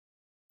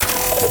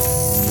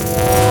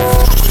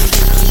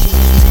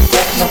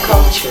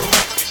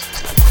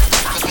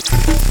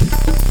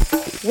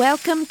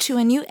Welcome to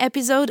a new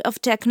episode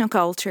of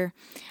Technoculture.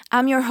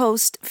 I'm your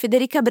host,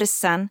 Federica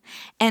Bressan,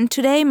 and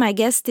today my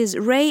guest is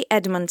Ray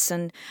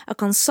Edmondson, a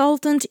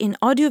consultant in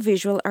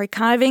audiovisual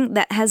archiving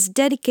that has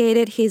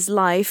dedicated his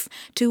life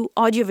to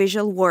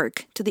audiovisual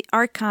work, to the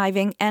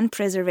archiving and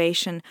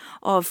preservation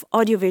of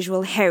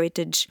audiovisual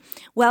heritage.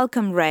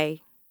 Welcome,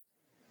 Ray.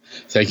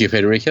 Thank you,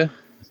 Federica.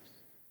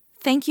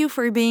 Thank you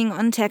for being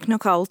on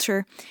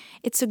Technoculture.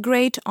 It's a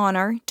great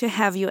honor to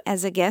have you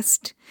as a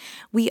guest.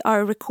 We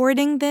are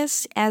recording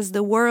this as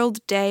the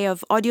World Day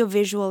of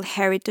Audiovisual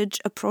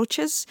Heritage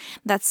approaches.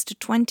 That's the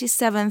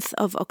 27th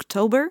of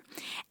October.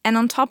 And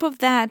on top of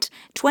that,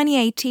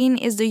 2018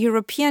 is the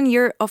European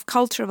Year of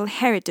Cultural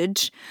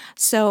Heritage.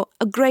 So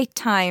a great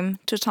time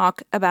to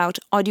talk about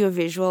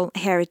audiovisual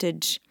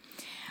heritage.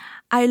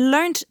 I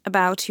learned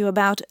about you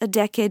about a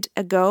decade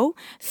ago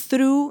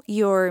through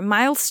your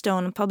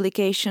milestone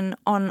publication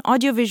on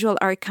audiovisual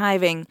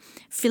archiving,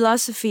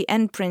 Philosophy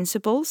and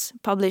Principles,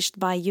 published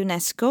by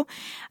UNESCO,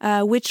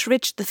 which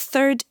reached the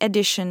third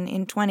edition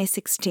in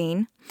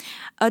 2016,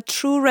 a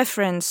true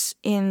reference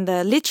in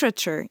the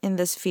literature in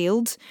this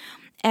field,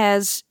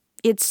 as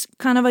it's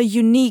kind of a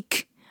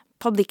unique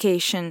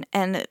publication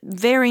and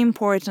very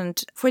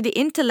important for the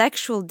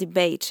intellectual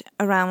debate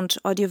around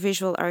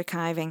audiovisual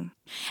archiving.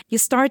 You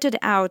started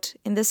out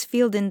in this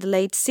field in the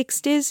late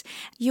 60s.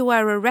 You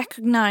are a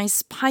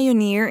recognized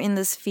pioneer in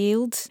this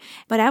field,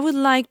 but I would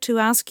like to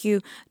ask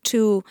you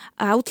to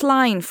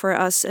outline for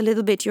us a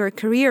little bit your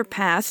career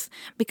path,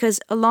 because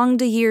along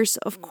the years,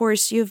 of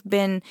course, you've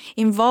been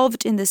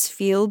involved in this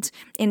field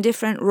in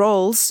different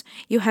roles.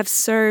 You have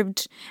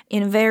served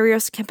in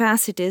various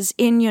capacities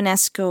in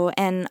UNESCO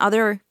and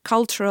other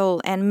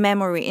cultural and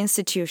memory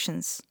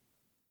institutions.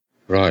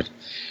 Right.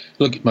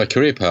 Look, my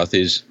career path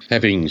is,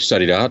 having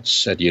studied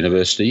arts at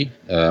university,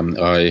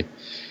 I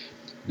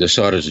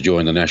decided to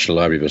join the National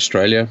Library of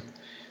Australia.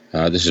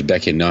 This is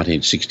back in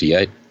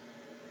 1968,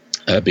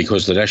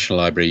 because the National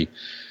Library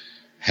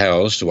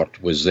housed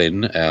what was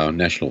then our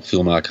National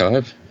Film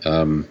Archive,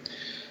 and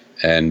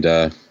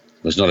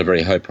was not a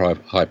very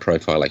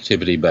high-profile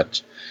activity,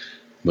 but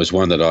was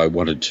one that I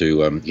wanted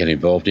to get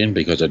involved in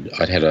because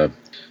I'd had a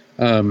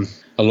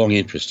long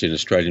interest in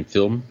Australian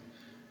film,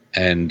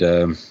 and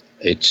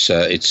it's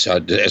as I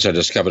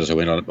discovered as I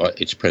went on,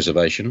 its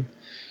preservation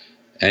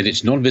and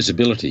its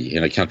non-visibility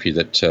in a country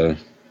that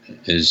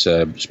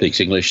speaks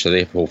English, so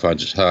therefore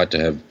finds it hard to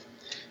have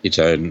its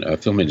own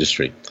film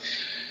industry.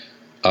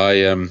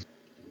 I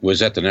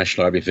was at the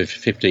National Library for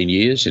 15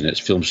 years in its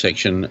film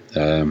section,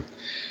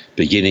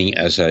 beginning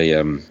as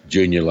a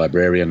junior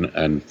librarian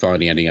and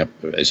finally ending up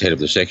as head of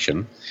the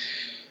section.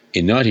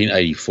 In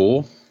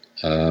 1984,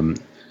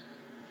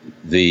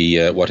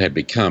 what had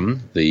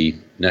become the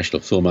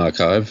National Film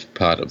Archive,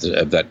 part of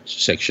that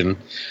section,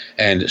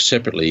 and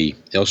separately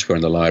elsewhere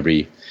in the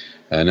library,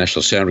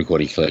 National Sound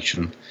Recording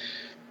Collection,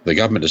 the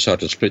government decided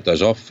to split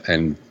those off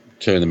and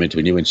turn them into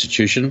a new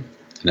institution,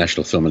 the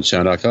National Film and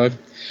Sound Archive.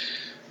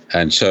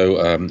 And so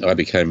I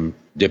became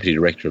deputy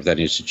director of that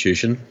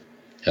institution,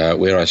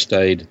 where I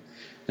stayed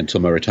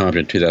until my retirement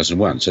in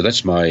 2001. So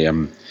that's my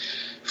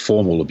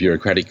formal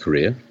bureaucratic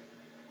career.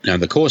 Now, in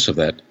the course of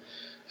that,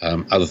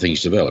 other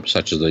things developed,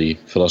 such as the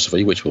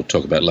philosophy, which we'll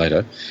talk about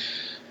later,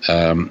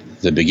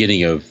 the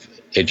beginning of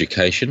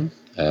education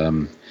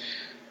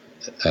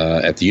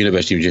at the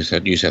University of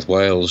New South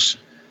Wales.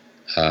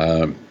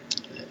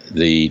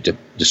 The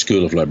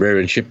School of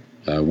Librarianship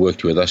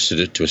worked with us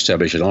to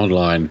establish an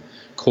online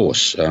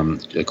course,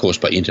 a course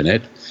by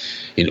internet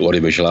in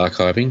audiovisual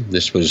archiving.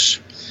 This was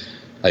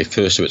a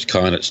first of its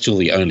kind. It's still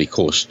the only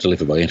course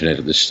delivered by internet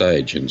at this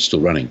stage and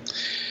still running.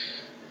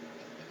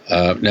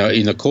 Now,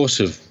 in the course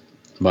of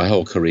my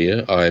whole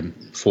career, I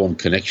formed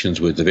connections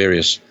with the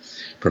various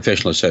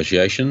professional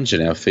associations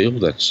in our field.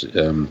 That's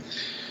film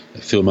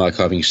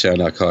archiving, sound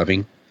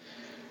archiving,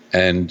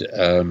 and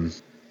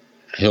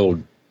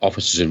held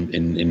offices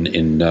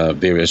in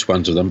various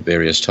ones of them,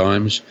 various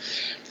times.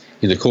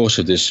 In the course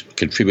of this,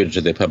 contributed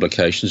to their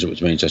publications,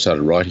 which means I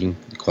started writing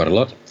quite a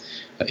lot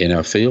in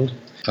our field.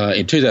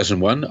 In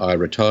 2001, I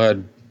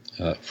retired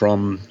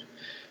from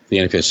the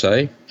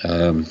NFSA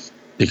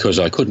because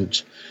I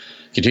couldn't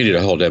continue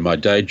to hold down my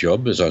day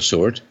job, as I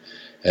saw it,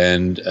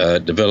 and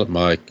develop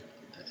my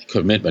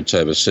commitments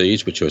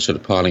overseas, which were sort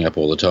of piling up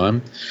all the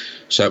time.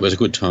 So it was a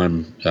good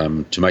time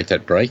to make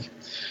that break,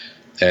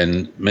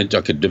 and meant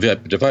I could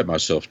devote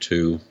myself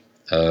to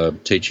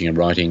teaching and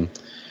writing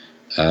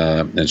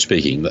and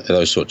speaking,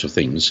 those sorts of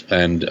things.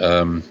 And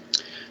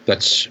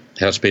that's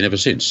how it's been ever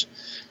since.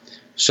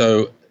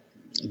 So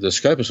the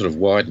scope has sort of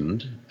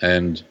widened,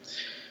 and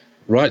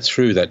right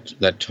through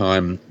that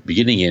time,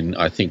 beginning in,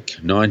 I think,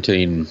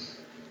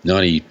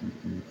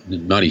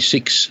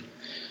 1996,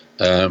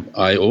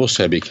 I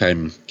also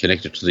became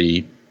connected to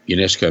the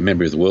UNESCO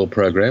Memory of the World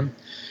program,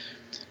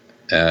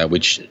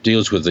 which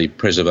deals with the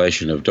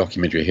preservation of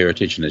documentary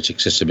heritage and its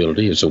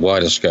accessibility. It's a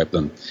wider scope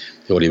than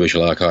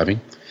audiovisual archiving.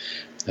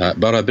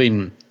 But I've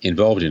been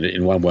involved in it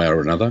in one way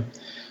or another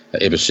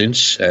ever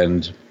since,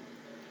 and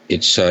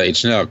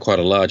It's now quite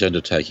a large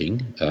undertaking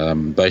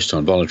based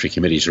on voluntary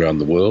committees around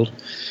the world.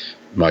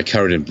 My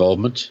current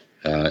involvement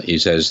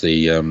is as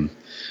a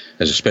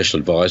special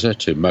advisor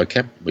to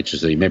MOCAP, which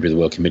is the Member of the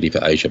World Committee for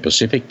Asia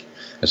Pacific.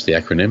 That's the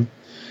acronym.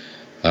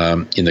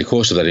 In the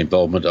course of that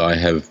involvement, I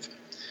have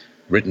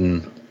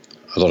written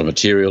a lot of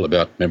material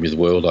about Memory of the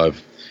World.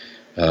 I've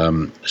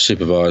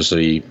supervised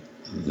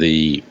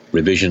the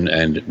revision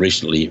and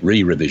recently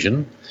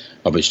re-revision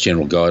of its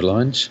general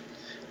guidelines.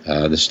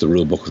 This is the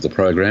rule book of the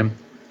program,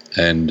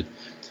 and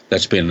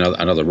that's been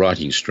another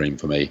writing stream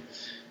for me.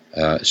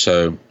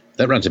 So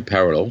that runs in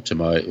parallel to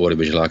my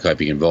audiovisual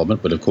archiving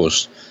involvement, but of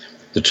course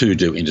the two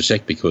do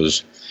intersect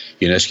because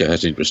UNESCO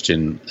has an interest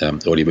in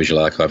audiovisual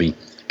archiving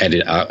and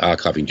in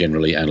archiving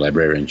generally and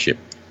librarianship.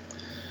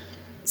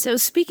 So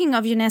speaking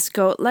of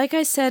UNESCO, like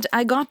I said,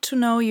 I got to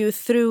know you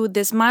through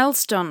this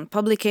milestone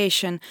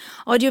publication,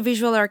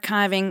 Audiovisual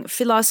Archiving,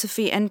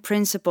 Philosophy and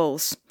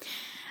Principles.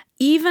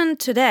 Even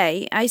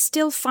today, I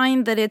still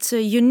find that it's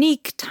a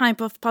unique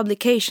type of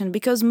publication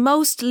because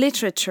most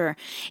literature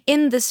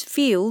in this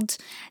field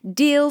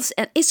deals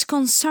and is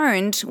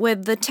concerned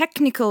with the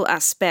technical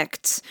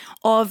aspects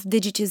of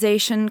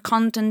digitization,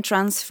 content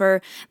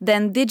transfer,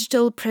 then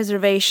digital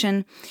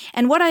preservation.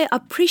 And what I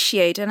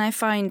appreciate and I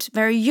find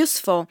very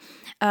useful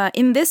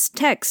in this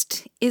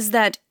text is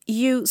that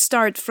you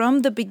start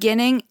from the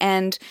beginning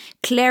and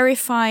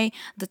clarify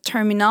the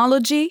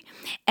terminology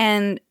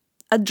and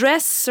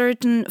address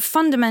certain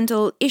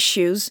fundamental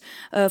issues.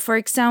 For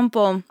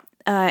example,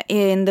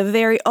 in the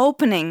very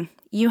opening,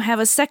 you have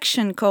a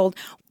section called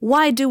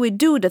Why Do We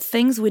Do the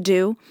Things We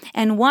Do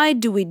and Why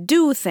Do We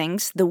Do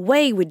Things the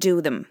Way We Do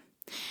Them?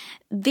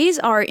 These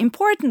are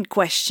important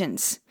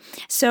questions.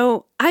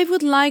 So I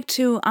would like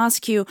to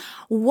ask you,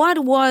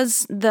 what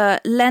was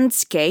the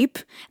landscape,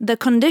 the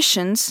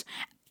conditions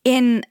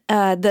in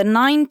the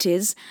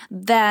 90s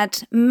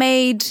that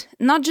made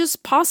not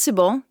just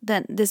possible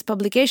that this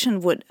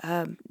publication would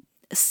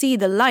see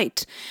the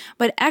light,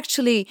 but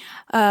actually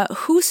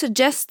who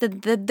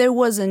suggested that there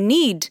was a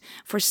need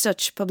for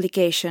such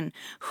publication?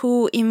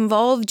 Who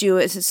involved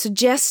you,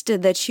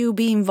 suggested that you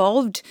be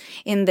involved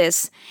in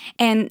this?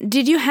 And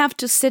did you have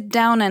to sit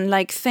down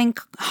and think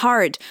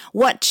hard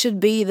what should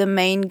be the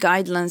main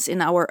guidelines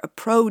in our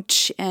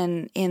approach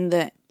and in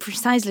the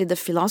precisely the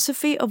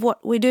philosophy of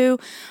what we do?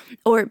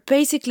 Or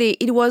basically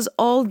it was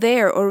all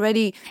there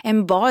already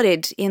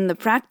embodied in the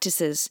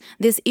practices.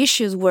 These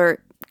issues were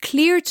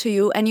clear to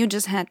you and you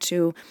just had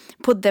to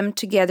put them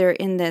together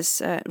in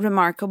this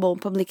remarkable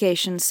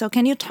publication. So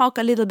can you talk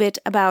a little bit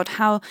about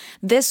how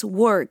this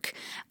work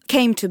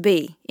came to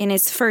be in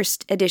its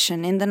first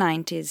edition in the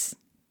 90s?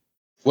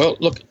 Well,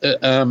 look,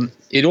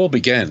 it all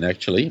began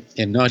actually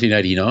in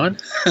 1989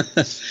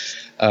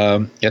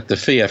 at the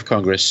FIAF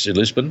Congress in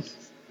Lisbon,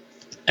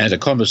 and a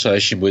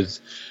conversation with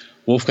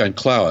Wolfgang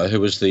Klauer, who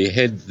was the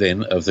head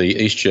then of the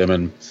East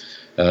German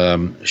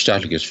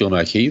Staatliches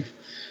Filmarchiv,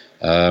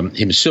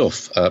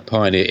 himself a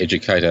pioneer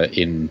educator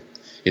in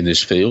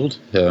this field,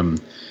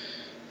 who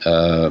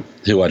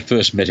I'd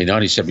first met in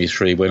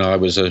 1973 when I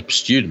was a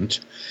student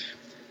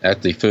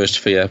at the first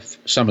FIAF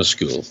summer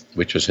school,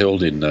 which was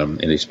held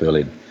in East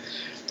Berlin.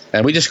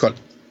 And we just got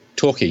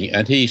talking,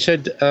 and he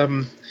said,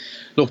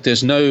 look,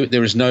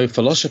 there is no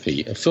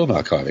philosophy of film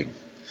archiving.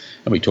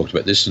 And we talked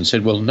about this and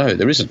said, well, no,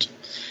 there isn't.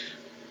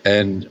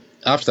 And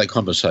after that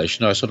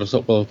conversation, I sort of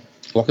thought, well,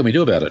 what can we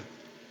do about it?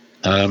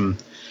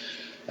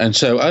 And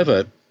so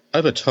over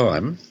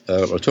time,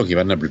 we're talking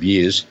about a number of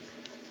years,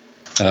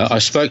 I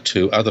spoke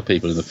to other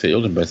people in the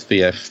field in both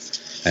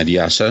FIAF and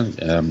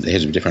IASA, the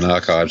heads of different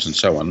archives and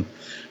so on,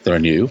 that I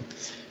knew.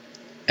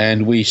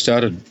 And we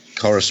started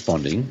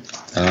corresponding,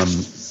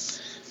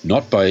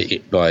 not by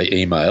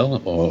email,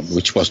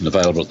 which wasn't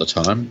available at the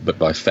time, but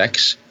by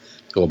fax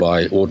or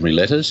by ordinary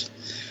letters,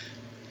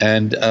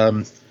 and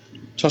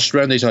tossed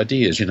around these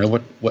ideas,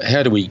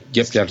 how do we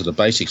get down to the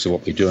basics of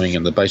what we're doing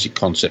and the basic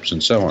concepts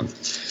and so on.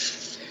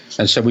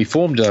 And so we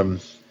formed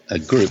a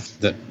group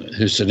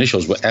whose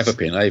initials were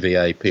AVAPIN,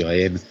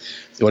 AVAPIN,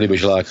 the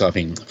Audiovisual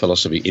Archiving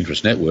Philosophy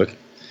Interest Network,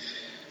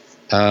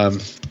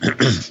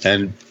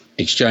 and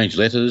exchanged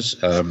letters.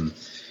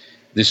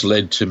 This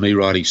led to me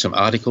writing some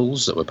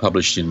articles that were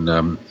published in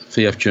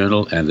FIAF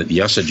Journal and the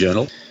IASA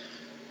Journal,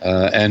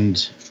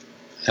 and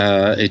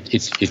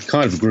it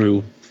kind of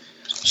grew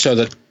so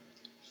that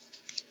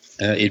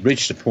it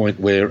reached a point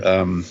where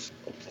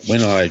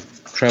when I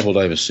travelled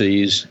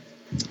overseas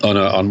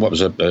on what was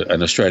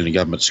an Australian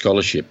government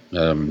scholarship,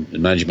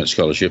 management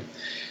scholarship,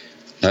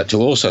 to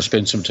also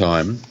spend some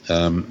time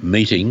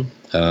meeting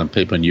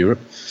people in Europe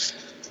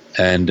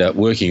and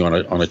working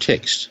on a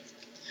text.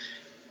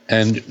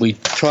 And we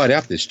tried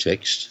out this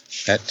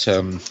text at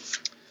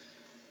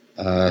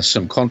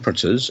some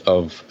conferences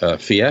of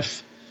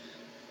FIAF,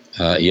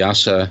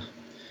 IASA,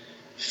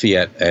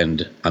 FIAT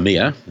and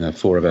AMIA,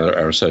 four of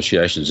our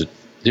associations at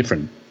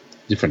different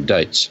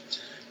dates,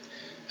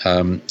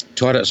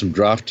 tried out some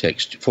draft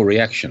text for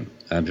reaction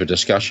and for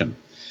discussion.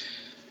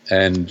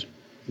 And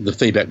the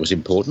feedback was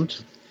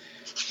important.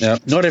 Now,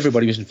 not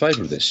everybody was in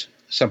favour of this.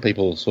 some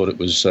people thought it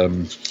was a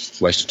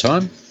waste of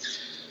time.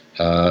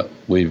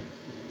 We're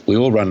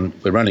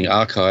running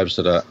archives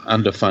that are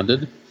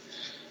underfunded,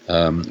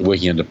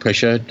 working under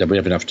pressure. Don't we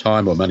have enough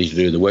time or money to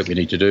do the work we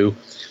need to do?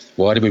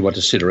 Why do we want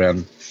to sit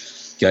around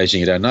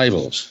gazing at our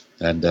navels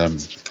and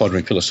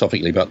pondering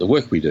philosophically about the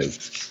work we do?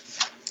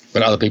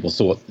 But other people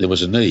thought there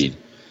was a need.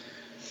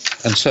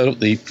 And so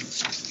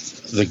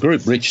the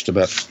group reached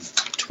about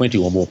 20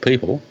 or more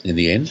people in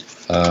the end,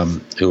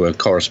 who were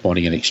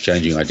corresponding and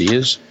exchanging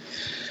ideas.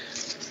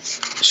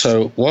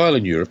 So while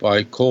in Europe,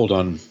 I called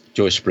on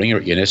Joyce Springer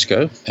at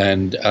UNESCO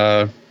and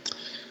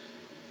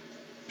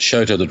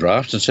showed her the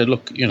draft and said,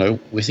 look,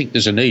 we think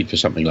there's a need for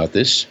something like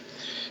this.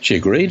 She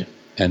agreed,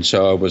 and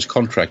so I was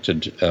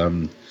contracted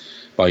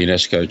by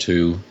UNESCO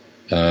to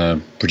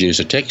produce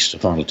a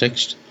final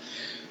text,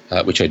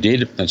 which I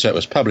did, and so it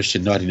was published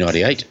in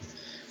 1998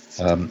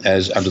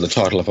 as under the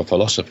title of A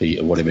Philosophy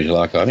of Audiovisual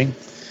Archiving.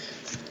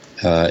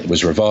 It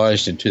was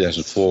revised in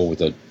 2004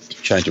 with a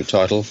change of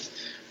title,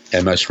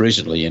 and most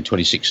recently in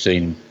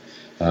 2016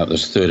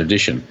 there's a third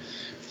edition.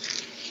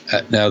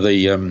 Now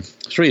the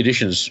three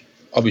editions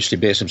obviously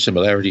bear some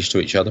similarities to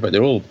each other, but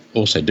they're all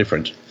also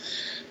different.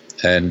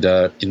 And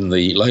in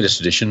the latest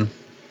edition,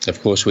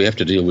 of course, we have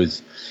to deal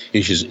with the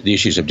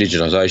issues of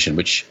digitisation,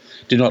 which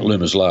did not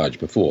loom as large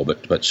before,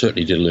 but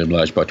certainly did loom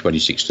large by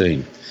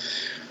 2016.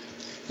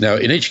 Now,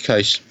 in each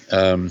case,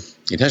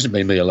 it hasn't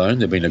been me alone.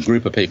 There have been a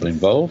group of people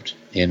involved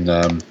in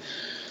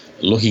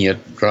looking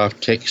at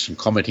draft text and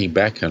commenting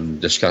back and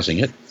discussing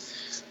it.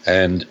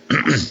 And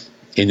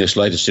in this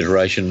latest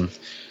iteration,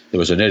 there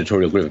was an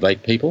editorial group of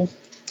 8 people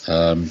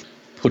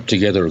put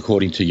together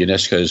according to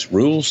UNESCO's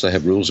rules. They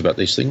have rules about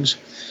these things.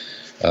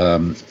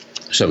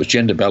 So it was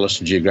gender balanced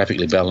and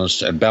geographically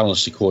balanced, and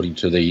balanced according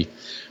to the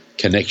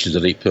connections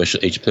that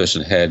each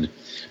person had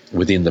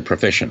within the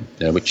profession,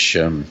 which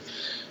of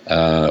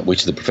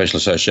the professional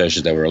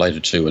associations they were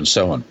related to, and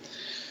so on.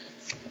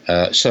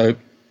 So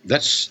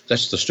that's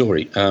the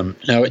story.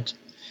 Now it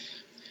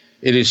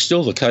is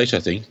still the case, I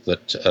think,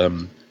 that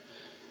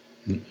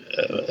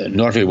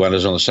not everyone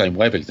is on the same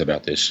wavelength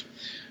about this.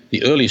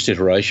 The earliest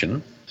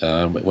iteration,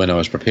 when I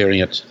was preparing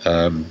it,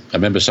 I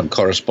remember some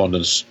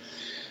correspondence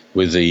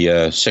with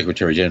the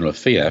Secretary General of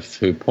FIAF,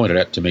 who pointed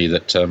out to me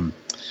that, some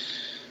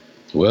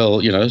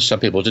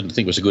people didn't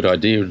think it was a good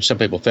idea, and some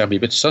people found me a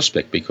bit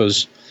suspect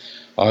because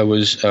I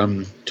was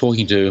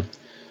talking to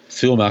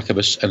film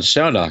archivists and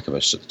sound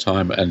archivists at the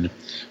time, and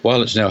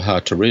while it's now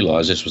hard to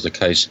realise this was the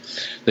case,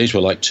 these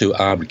were like two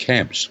armed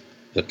camps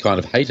that kind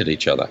of hated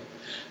each other.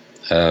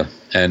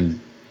 And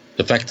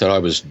the fact that I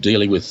was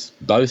dealing with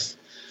both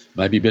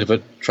made me a bit of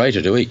a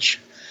traitor to each.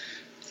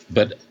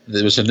 But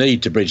there was a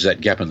need to bridge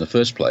that gap in the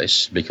first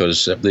place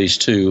because these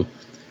two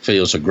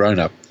fields had grown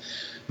up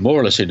more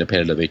or less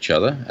independent of each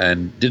other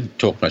and didn't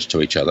talk much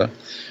to each other.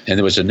 And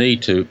there was a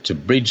need to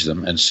bridge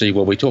them and see,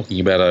 well, we're talking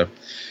about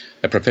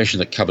a profession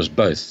that covers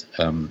both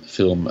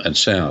film and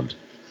sound.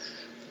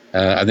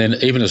 And then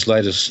even as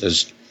late as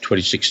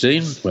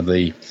 2016, when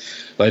the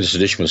latest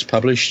edition was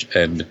published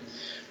and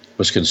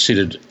was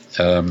considered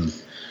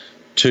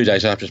 2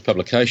 days after its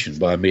publication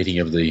by a meeting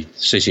of the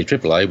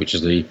CCAAA, which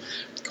is the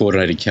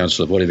Coordinating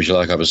Council of Audiovisual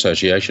Archive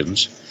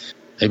Associations,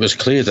 it was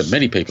clear that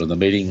many people in the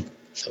meeting,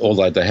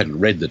 although they hadn't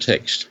read the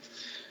text,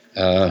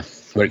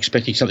 were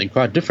expecting something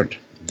quite different.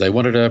 They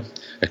wanted a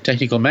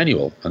technical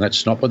manual, and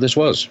that's not what this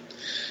was.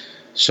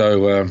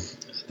 So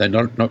they're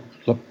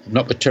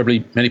not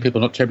terribly many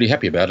people not terribly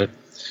happy about it,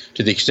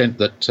 to the extent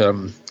that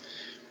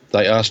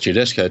they asked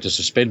UNESCO to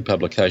suspend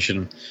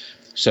publication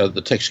so that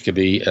the text could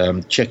be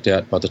checked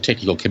out by the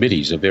technical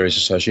committees of various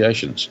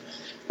associations,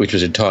 which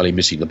was entirely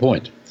missing the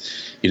point.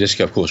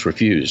 UNESCO, of course,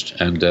 refused,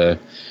 and the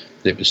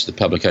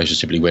publication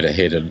simply went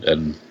ahead,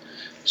 and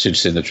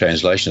since then the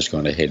translation has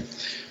gone ahead.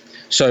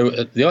 So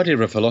the idea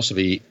of a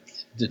philosophy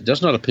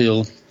does not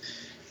appeal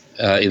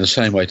in the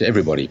same way to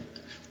everybody.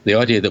 The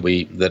idea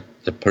that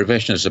the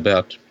profession is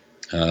about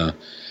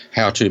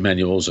how-to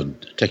manuals and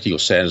technical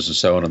standards and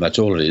so on, and that's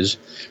all it is,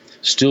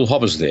 still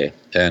hovers there,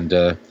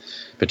 and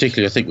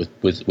particularly I think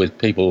with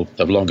people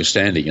of longer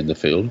standing in the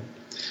field,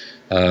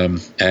 and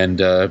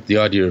the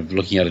idea of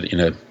looking at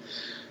it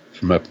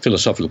from a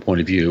philosophical point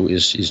of view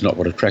is not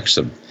what attracts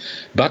them.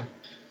 But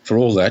for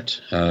all that,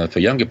 for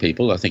younger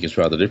people, I think it's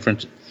rather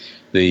different.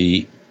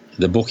 The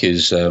book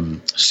is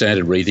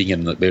standard reading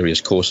in the various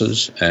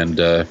courses, and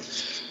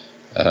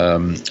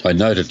I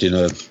noted in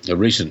a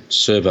recent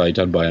survey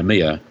done by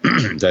EMEA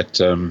that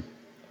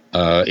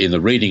in the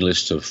reading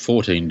list of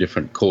 14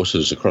 different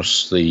courses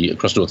across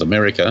North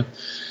America,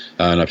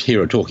 and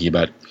here I'm talking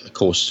about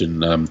courses in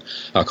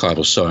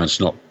archival science,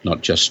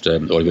 not just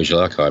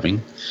audiovisual archiving.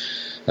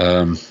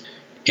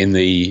 In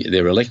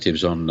their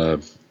electives on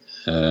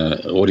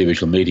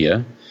audiovisual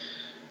media,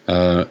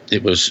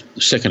 it was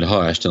second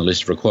highest on the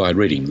list of required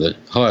reading. The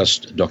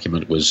highest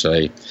document was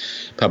a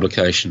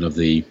publication of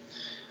the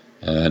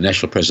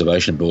National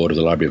Preservation Board of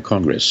the Library of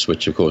Congress,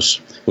 which of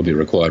course would be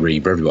required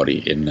reading for everybody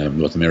in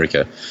North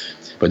America.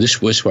 But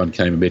this one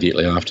came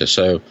immediately after.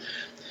 So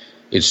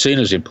it's seen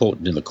as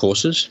important in the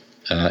courses,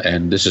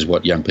 and this is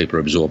what young people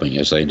are absorbing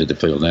as they enter the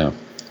field now.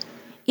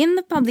 In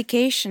the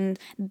publication,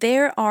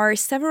 there are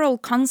several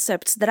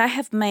concepts that I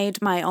have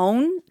made my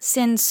own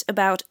since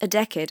about a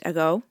decade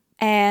ago.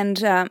 And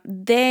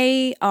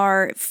they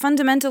are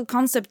fundamental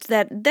concepts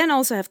that then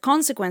also have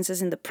consequences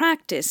in the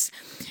practice.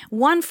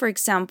 One, for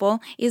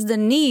example, is the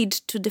need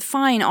to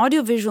define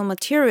audiovisual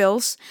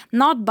materials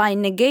not by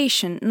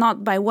negation,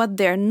 not by what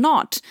they're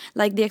not,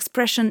 like the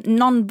expression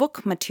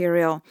non-book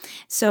material.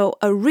 So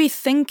a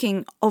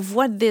rethinking of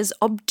what these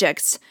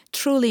objects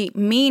truly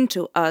mean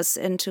to us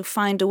and to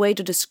find a way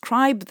to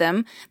describe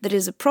them that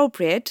is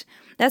appropriate.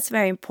 That's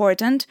very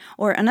important.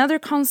 Or another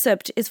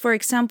concept is, for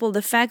example,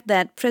 the fact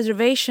that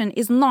preservation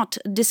is not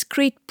a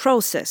discrete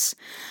process.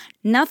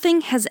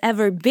 Nothing has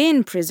ever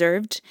been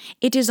preserved.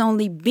 It is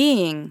only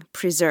being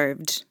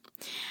preserved.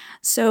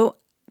 So,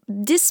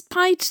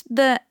 despite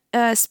the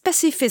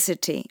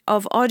specificity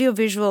of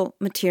audiovisual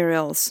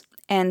materials,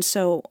 and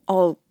so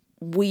all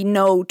we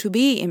know to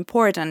be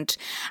important,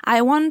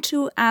 I want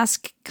to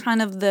ask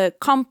kind of the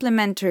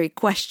complementary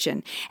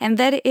question, and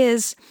that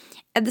is,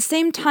 at the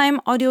same time,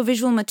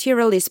 audiovisual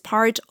material is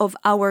part of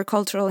our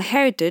cultural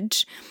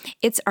heritage.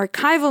 It's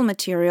archival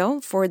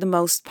material for the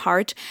most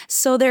part,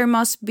 so there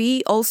must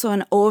be also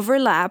an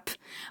overlap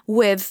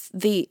with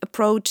the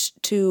approach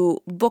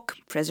to book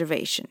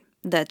preservation,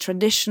 the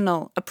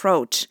traditional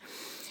approach.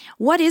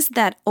 What is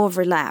that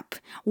overlap?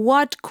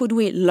 What could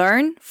we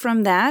learn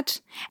from that?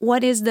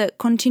 What is the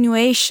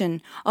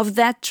continuation of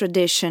that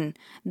tradition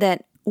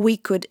that we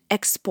could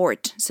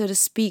export, so to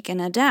speak, and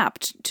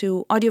adapt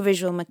to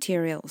audiovisual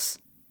materials?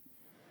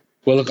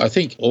 Well, look, I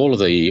think all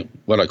of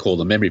what I call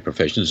the memory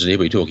professions, and here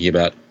we're talking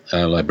about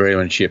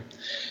librarianship,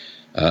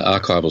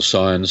 archival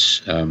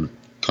science,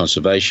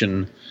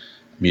 conservation,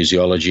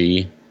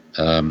 museology,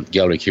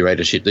 gallery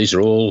curatorship, these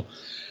are all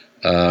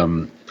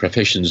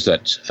professions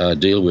that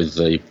deal with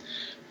the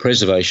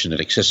preservation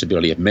and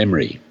accessibility of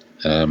memory,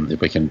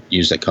 if we can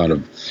use that kind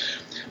of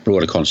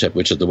broader concept,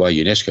 which is the way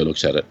UNESCO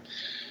looks at it.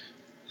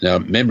 Now,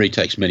 memory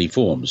takes many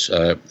forms.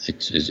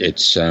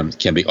 It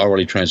can be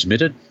orally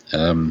transmitted,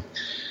 and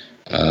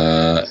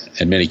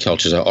many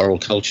cultures are oral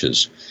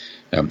cultures.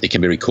 It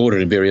can be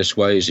recorded in various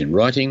ways, in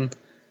writing,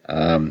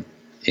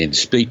 in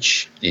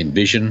speech, in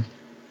vision,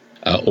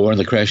 or in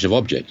the creation of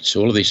objects.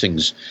 All of these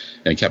things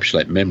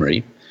encapsulate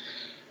memory.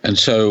 And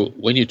so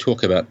when you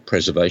talk about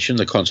preservation,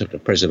 the concept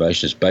of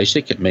preservation is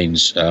basic. It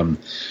means,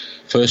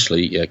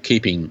 firstly,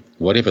 keeping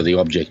whatever the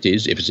object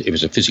is, if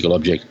it's a physical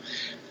object,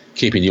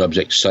 keeping the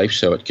object safe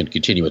so it can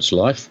continue its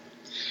life.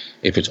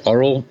 If it's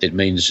oral, it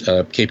means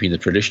keeping the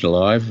tradition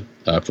alive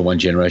from one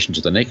generation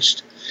to the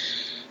next.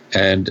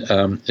 And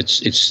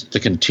it's the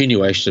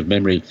continuation of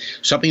memory,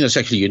 something that's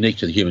actually unique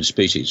to the human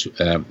species.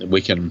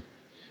 We can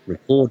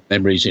record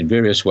memories in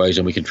various ways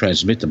and we can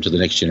transmit them to the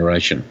next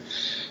generation.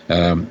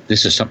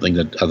 This is something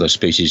that other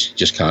species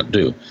just can't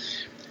do.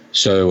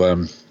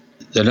 So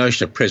the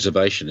notion of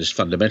preservation is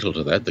fundamental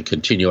to that, the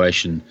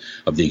continuation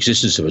of the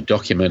existence of a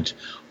document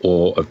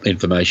or of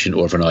information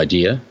or of an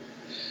idea.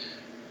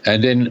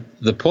 And then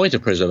the point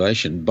of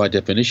preservation, by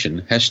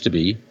definition, has to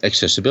be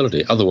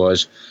accessibility.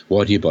 Otherwise,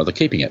 why do you bother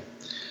keeping it?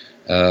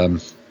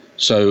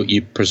 So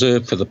you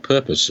preserve for the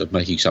purpose of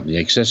making something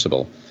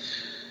accessible.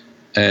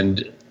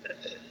 And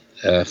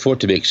for it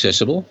to be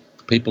accessible,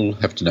 people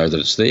have to know that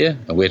it's there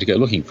and where to go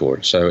looking for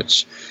it. So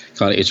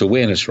it's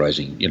awareness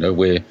raising. You know,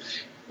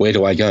 where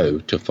do I go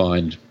to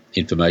find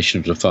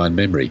information, to find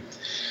memory?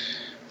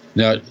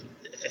 Now,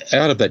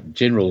 out of that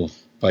general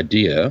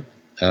idea,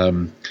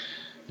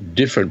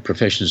 different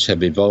professions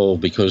have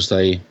evolved because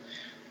they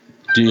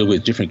deal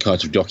with different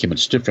kinds of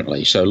documents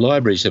differently. So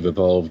libraries have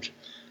evolved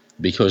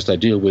because they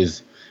deal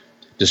with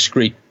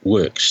discrete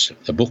works.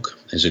 A book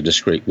is a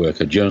discrete work.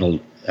 A journal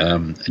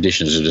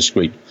edition is a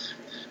discrete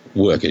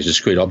work, a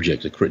discrete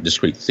object, a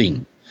discrete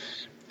thing.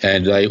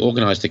 And they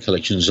organise the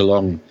collections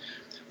along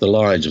the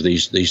lines of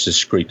these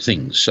discrete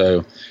things.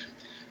 So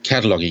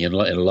cataloguing in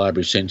a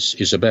library sense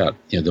is about,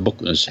 the book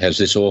has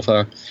this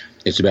author,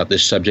 it's about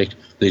this subject,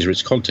 these are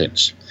its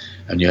contents.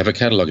 And you have a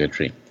catalogue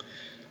entry.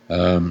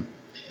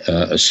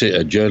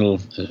 A journal,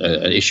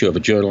 an issue of a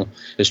journal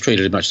is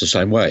treated in much the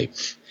same way.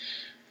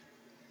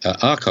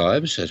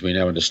 Archives, as we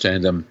now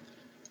understand them,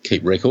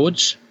 keep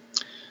records.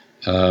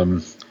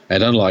 And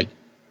unlike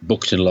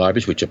books in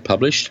libraries, which are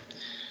published,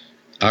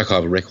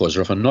 archival records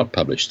are often not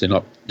published. They're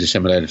not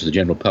disseminated to the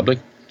general public.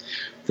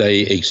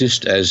 They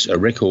exist as a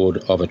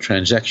record of a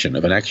transaction,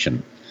 of an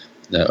action,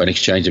 an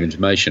exchange of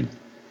information.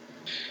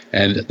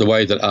 And the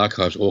way that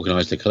archives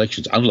organise their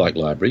collections, unlike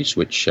libraries,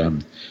 which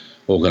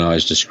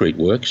organise discrete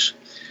works,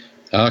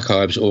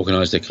 archives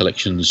organise their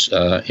collections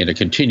in a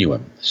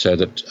continuum so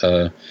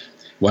that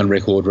one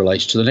record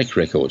relates to the next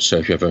record. So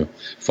if you have a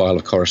file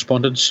of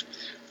correspondence,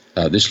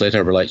 this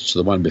letter relates to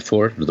the one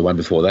before it, and the one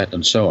before that,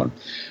 and so on.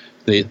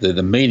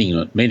 The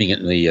meaning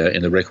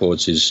in the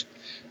records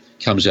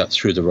comes out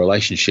through the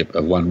relationship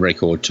of one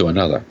record to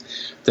another.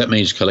 That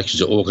means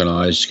collections are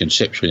organised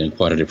conceptually in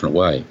quite a different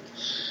way.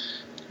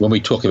 When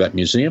we talk about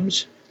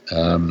museums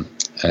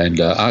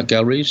and art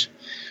galleries,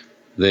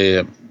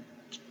 they're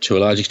to a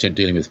large extent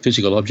dealing with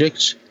physical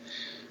objects,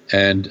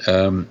 and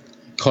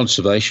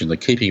conservation, the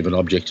keeping of an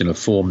object in a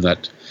form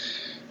that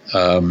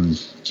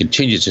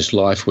continues its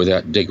life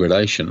without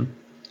degradation,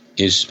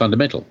 is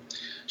fundamental.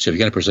 So if you're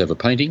going to preserve a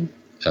painting,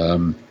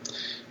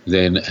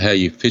 then how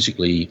you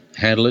physically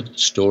handle it,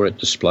 store it,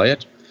 display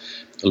it,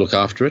 look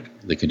after it,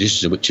 the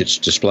conditions in which it's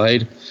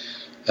displayed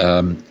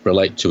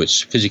relate to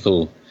its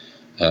physical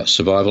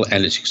survival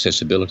and its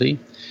accessibility.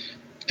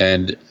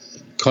 And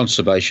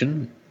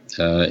conservation,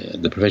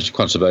 the profession of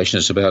conservation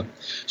is about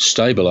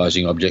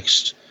stabilising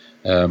objects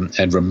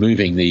and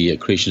removing the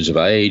accretions of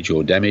age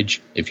or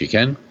damage, if you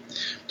can,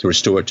 to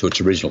restore it to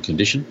its original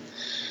condition.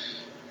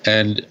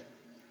 And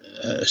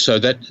so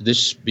that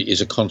this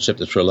is a concept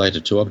that's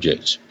related to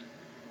objects.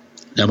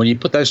 Now, when you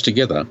put those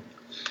together,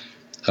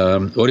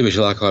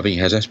 audiovisual archiving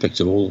has aspects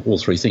of all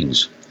three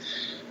things.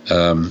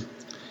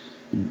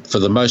 For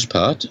the most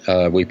part,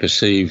 we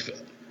perceive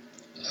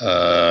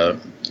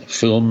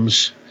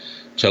films,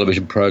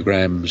 television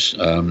programs,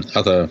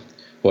 other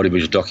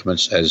audiovisual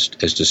documents as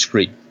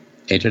discrete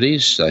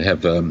entities. They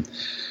have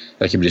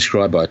they can be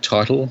described by a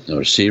title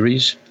or a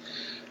series.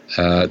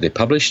 They're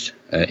published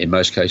in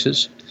most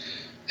cases,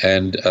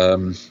 and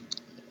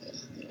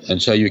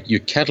so you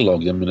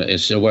catalogue them in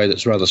a way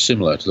that's rather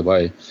similar to the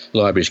way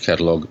libraries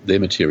catalogue their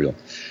material.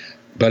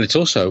 But it's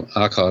also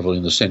archival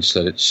in the sense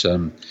that it's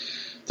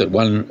that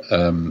one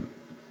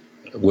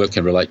work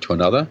can relate to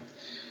another,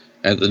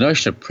 and the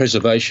notion of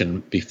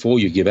preservation before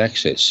you give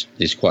access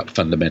is quite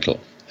fundamental,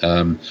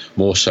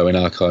 more so in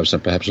archives than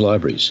perhaps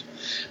libraries.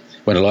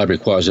 When a library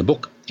acquires a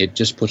book, it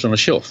just puts it on a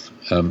shelf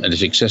and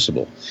it's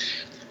accessible.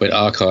 When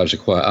archives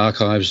acquire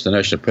archives, the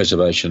notion of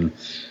preservation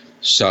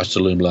starts to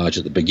loom large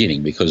at the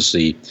beginning because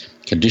the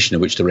condition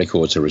in which the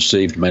records are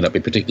received may not be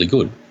particularly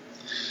good.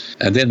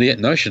 And then the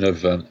notion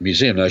of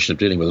museum notion of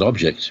dealing with an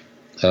object,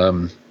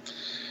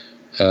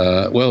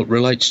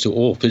 relates to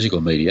all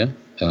physical media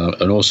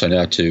and also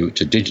now to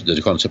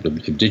the concept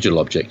of digital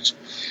objects.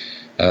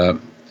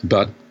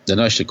 But the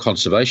notion of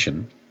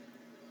conservation,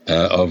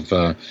 of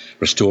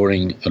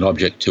restoring an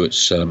object to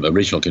its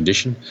original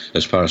condition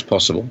as far as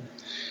possible,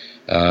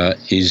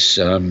 is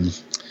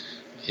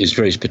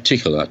very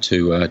particular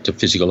to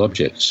physical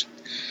objects.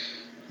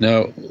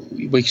 Now,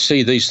 we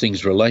see these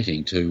things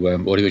relating to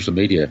audiovisual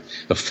media.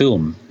 A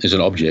film is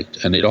an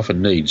object, and it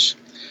often needs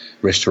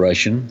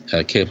restoration,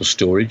 careful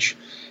storage,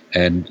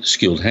 and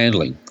skilled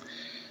handling.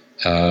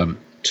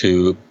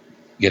 To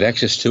get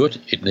access to it,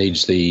 it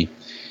needs the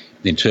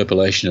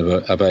interpolation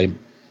of a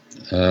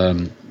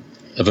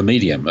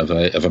medium, of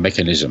a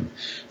mechanism,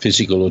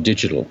 physical or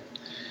digital.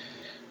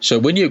 So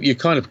when you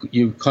kind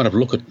of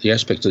look at the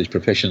aspects of these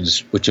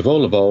professions which have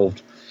all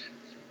evolved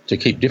to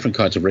keep different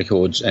kinds of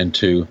records and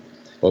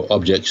or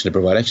objects and to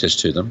provide access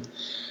to them,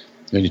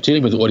 when you're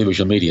dealing with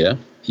audiovisual media,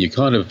 you're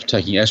kind of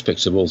taking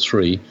aspects of all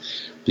three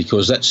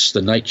because that's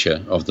the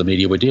nature of the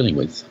media we're dealing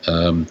with.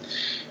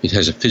 It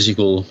has a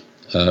physical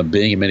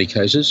being in many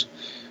cases.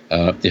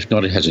 If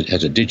not, it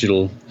has a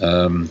digital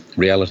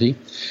reality.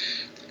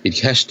 It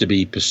has to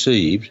be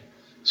perceived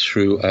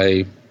through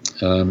a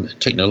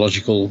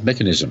technological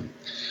mechanism,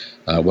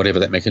 whatever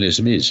that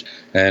mechanism is.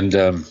 And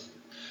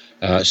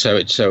so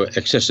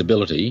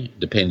accessibility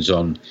depends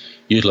on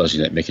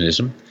utilising that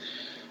mechanism,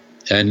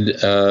 and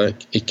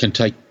it can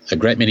take a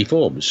great many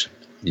forms.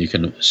 You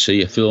can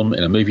see a film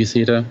in a movie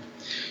theatre.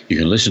 You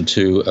can listen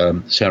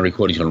to sound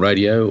recordings on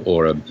radio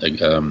or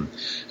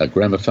a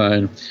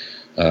gramophone,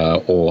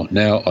 or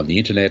now on the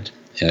internet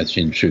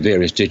through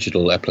various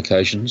digital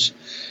applications.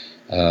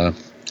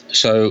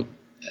 So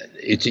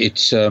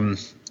it's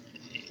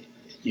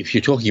if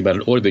you're talking about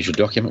an audiovisual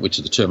document, which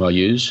is the term I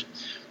use,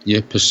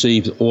 you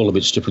perceive all of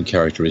its different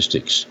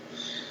characteristics.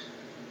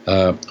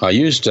 I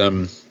used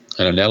an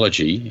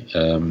analogy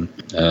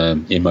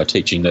in my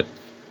teaching that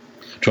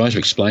tries to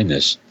explain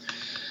this.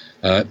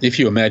 If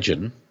you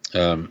imagine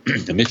a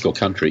mythical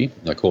country,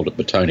 I called it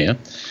Betonia,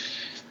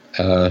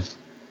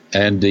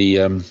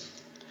 and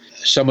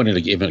someone in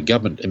a given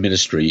government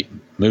ministry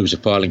moves a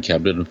filing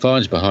cabinet and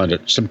finds behind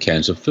it some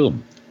cans of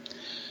film.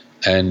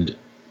 And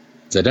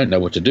they don't know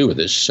what to do with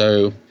this,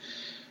 so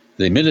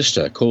the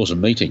minister calls a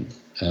meeting,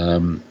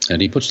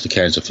 and he puts the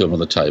cans of film on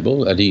the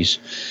table, and he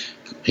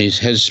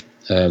has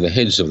the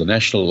heads of the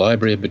National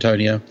Library of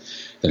Betonia,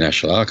 the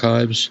National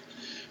Archives,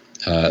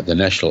 the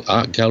National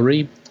Art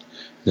Gallery,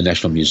 the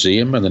National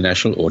Museum, and the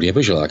National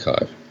Audiovisual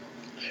Archive.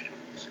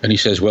 And he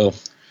says, well,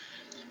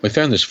 we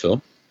found this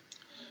film.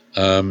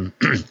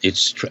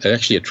 It's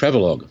actually a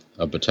travelogue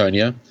of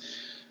Betonia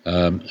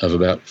of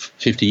about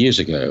 50 years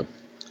ago,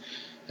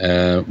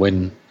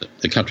 when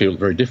the country looked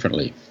very different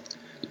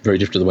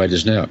to the way it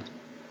is now.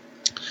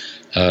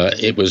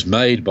 It was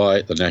made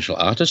by the national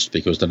artist,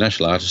 because the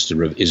national artist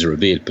is a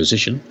revered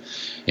position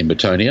in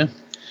Betonia,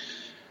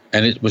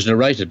 and it was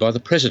narrated by the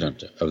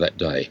president of that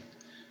day.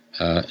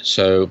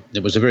 So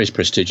it was a very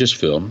prestigious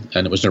film,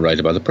 and it was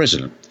narrated by the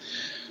president.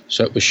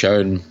 So it was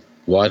shown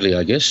widely,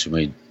 I guess.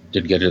 We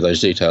didn't get into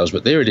those details,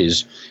 but there it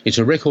is. It's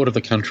a record of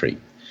the country.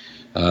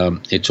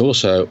 It's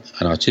also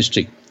an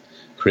artistic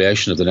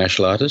creation of the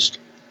national artist.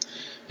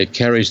 It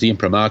carries the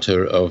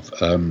imprimatur of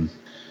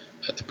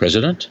the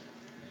president.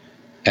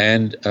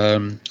 And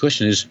the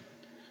question is,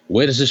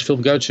 where does this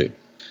film go to?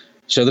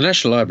 So the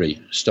National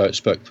Library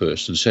spoke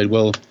first and said,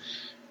 well,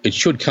 it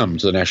should come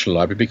to the National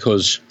Library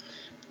because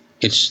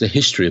it's the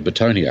history of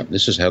Betonia.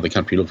 This is how the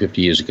country looked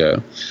 50 years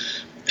ago.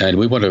 And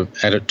we want to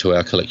add it to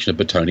our collection of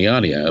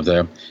Betoniania, of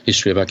the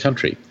history of our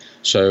country.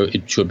 So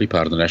it should be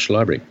part of the National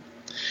Library.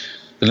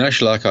 The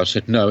National Archives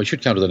said, no, it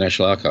should come to the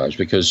National Archives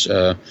because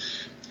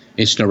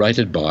it's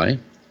narrated by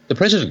the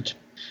President.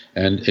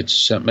 And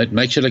it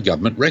makes it a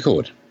government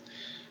record.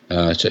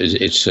 So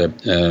it's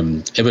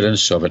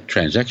evidence of a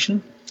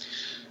transaction.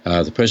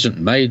 The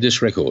President made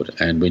this record,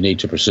 and we need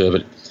to preserve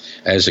it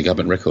as a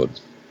government record.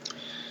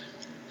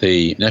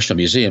 The National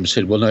Museum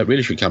said, well, no, it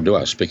really should come to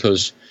us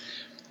because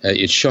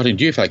it's shot in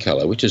Dufay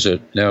colour, which is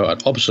now an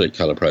obsolete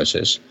colour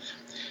process.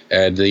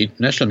 And the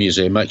National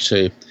Museum makes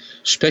a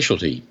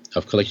specialty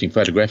of collecting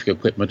photographic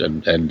equipment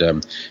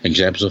and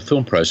examples of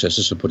film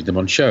processes and putting them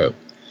on show.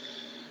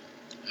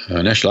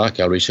 National Art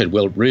Gallery said,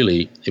 well,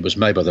 really, it was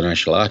made by the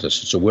national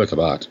artist. It's a work of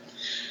art.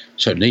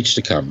 So it needs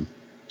to come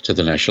to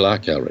the National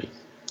Art Gallery.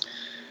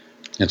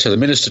 And so the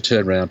minister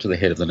turned around to the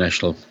head of the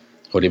National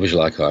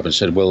Audiovisual Archive and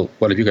said, well,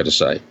 what have you got to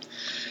say?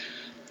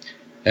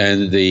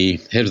 And the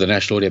head of the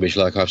National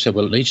Audiovisual Archive said,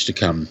 well, it needs to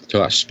come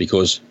to us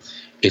because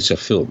it's a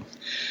film.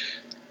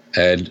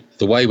 And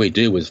the way we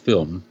deal with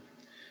film,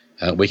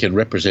 we can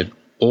represent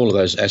all of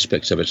those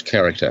aspects of its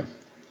character.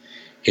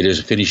 It is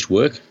a finished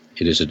work.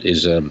 It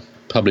is a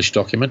published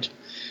document,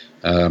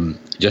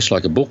 just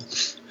like a book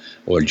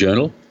or a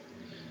journal.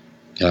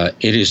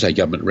 It is a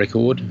government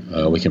record.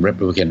 We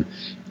can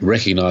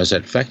recognise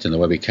that fact in the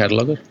way we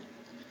catalogue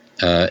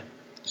it.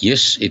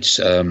 Yes, it's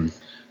a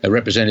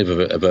representative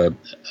of a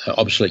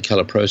obsolete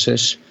colour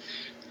process.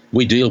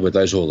 We deal with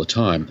those all the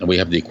time, and we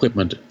have the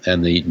equipment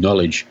and the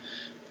knowledge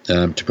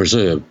to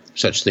preserve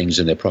such things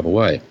in their proper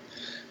way.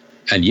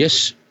 And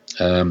yes,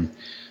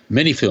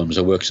 many films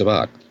are works of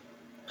art,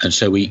 and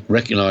so we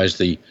recognise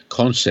the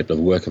concept of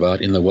a work of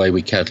art in the way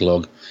we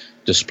catalogue,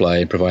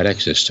 display and provide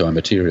access to our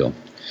material.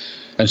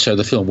 And so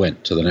the film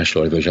went to the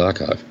National Audiovisual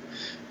Archive.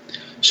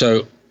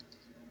 So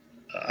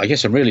I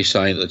guess I'm really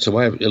saying that it's a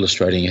way of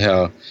illustrating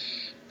how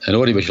an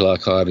audiovisual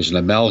archive is an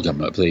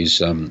amalgam of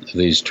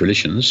these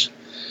traditions,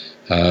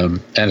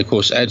 and of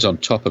course adds on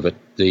top of it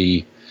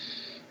the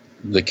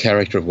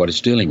character of what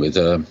it's dealing with.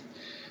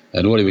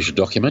 An audiovisual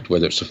document,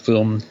 whether it's a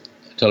film,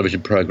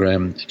 television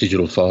program,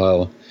 digital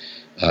file,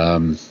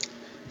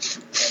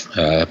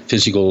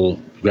 physical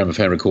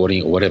gramophone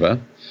recording or whatever,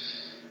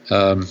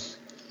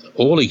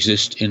 all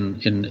exist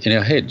in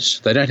our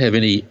heads. They don't have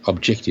any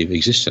objective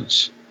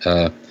existence.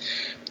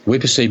 We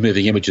perceive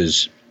moving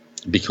images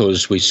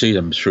because we see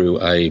them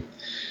through a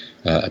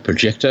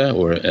projector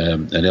or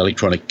an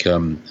electronic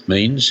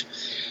means.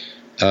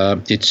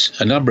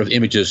 It's a number of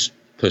images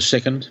per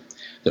second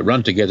that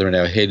run together in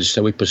our heads,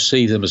 so we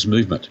perceive them as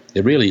movement.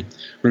 They're really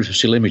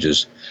still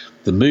images.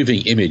 The moving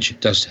image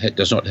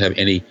does not have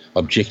any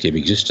objective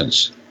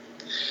existence.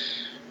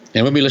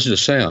 And when we listen to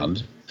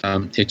sound,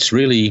 it's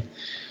really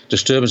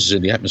disturbances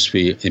in the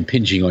atmosphere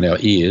impinging on our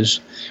ears,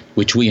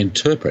 which we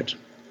interpret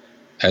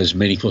as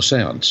meaningful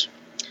sounds,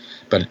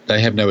 but they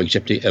have no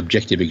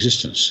objective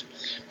existence.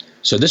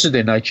 So this is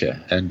their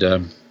nature,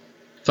 and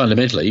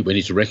fundamentally we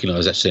need to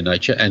recognise that's their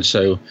nature, and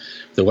so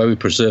the way we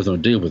preserve them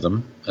and deal with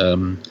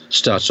them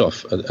starts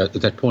off at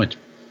that point.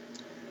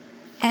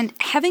 And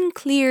having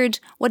cleared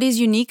what is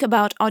unique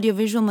about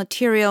audiovisual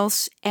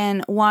materials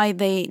and why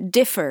they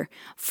differ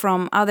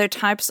from other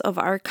types of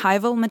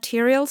archival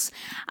materials,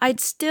 I'd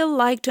still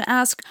like to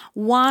ask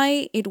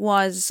why it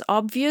was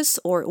obvious,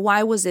 or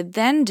why was it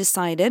then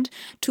decided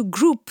to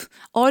group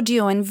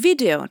audio and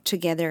video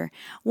together?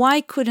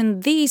 Why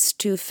couldn't these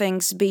two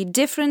things be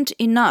different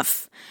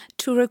enough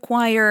to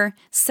require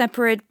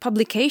separate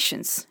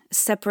publications,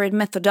 separate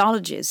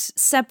methodologies,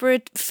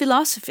 separate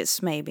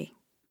philosophies maybe?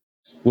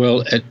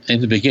 Well,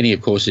 in the beginning,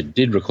 of course, it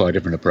did require a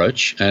different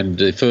approach, and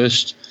the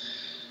first,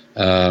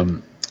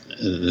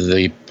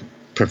 the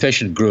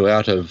profession grew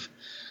out of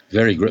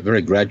very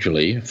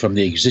gradually from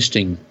the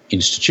existing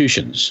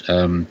institutions.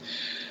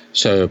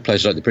 So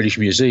places like the British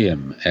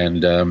Museum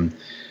and the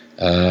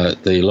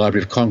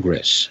Library of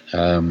Congress,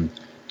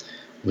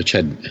 which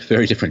had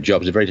very different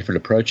jobs and very different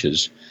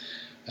approaches,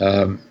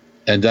 and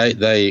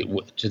they,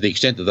 to the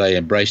extent that they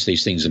embraced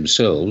these things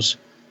themselves,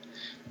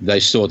 they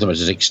saw them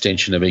as an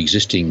extension of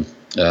existing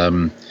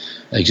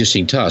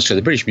tasks. So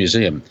the British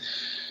Museum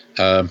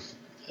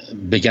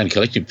began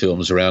collecting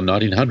films around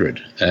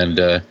 1900,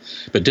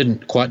 but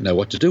didn't quite know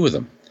what to do with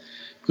them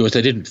because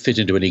they didn't fit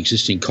into an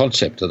existing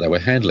concept that they were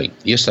handling.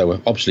 Yes, they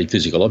were obsolete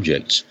physical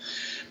objects,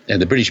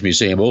 and the British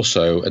Museum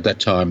also at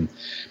that time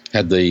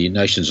had the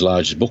nation's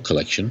largest book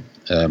collection.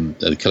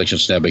 The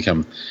collection's now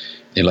become,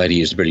 in later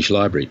years, the British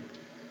Library,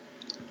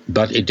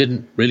 but it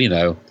didn't really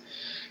know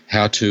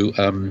how to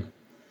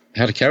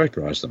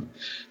characterise them.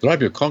 The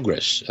Library of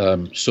Congress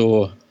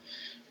saw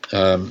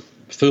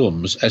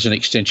films as an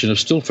extension of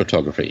still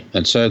photography,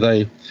 and so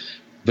they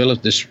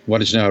developed this,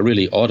 what is now a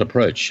really odd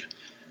approach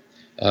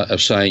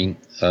of saying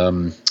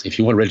if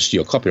you want to register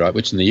your copyright,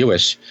 which in the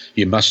US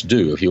you must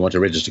do. If you want to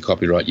register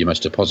copyright, you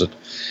must deposit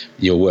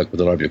your work with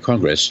the Library of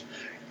Congress.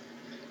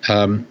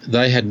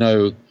 They had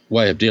no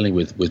way of dealing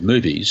with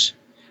movies,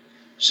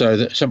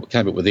 so some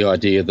came up with the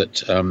idea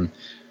that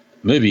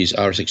movies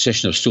are a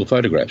succession of still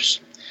photographs.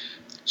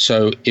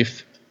 So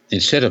if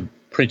instead of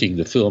printing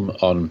the film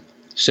on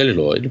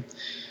celluloid,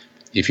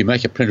 if you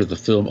make a print of the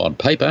film on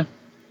paper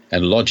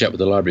and lodge up with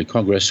the Library of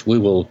Congress, we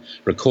will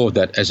record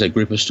that as a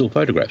group of still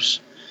photographs.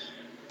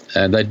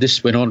 And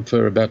this went on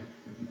for about,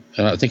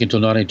 I think,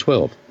 until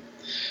 1912.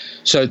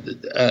 So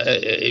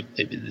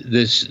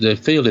the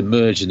field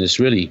emerged in this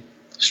really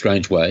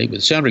strange way.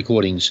 But sound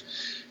recordings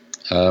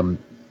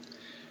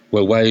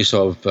were ways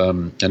of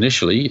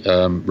initially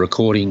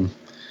recording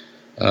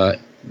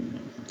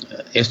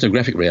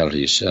ethnographic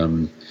realities.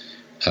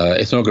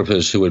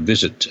 Ethnographers who would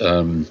visit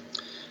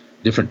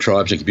different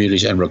tribes and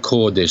communities and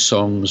record their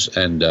songs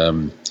and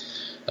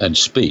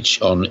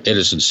speech on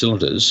Edison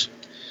cylinders.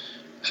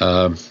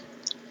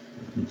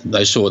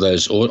 They saw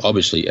those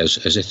obviously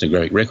as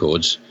ethnographic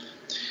records,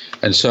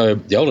 and so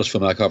the oldest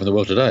film archive in the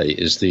world today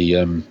is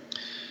the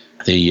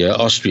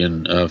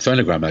Austrian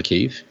Phonogram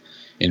Archive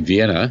in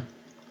Vienna,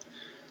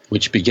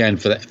 which began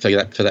for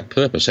that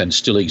purpose and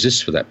still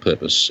exists for that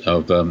purpose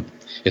of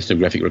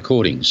ethnographic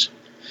recordings.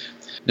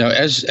 Now,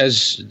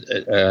 as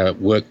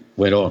work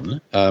went on,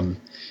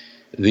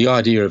 the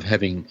idea of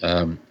having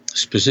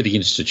specific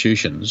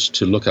institutions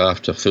to look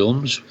after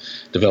films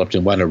developed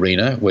in one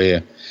arena,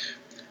 where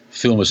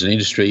film as an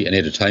industry, an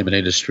entertainment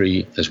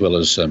industry, as well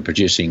as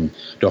producing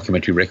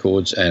documentary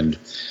records, and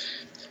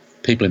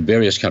people in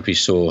various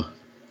countries saw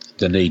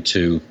the need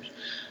to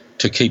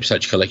keep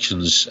such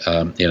collections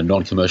in a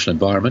non-commercial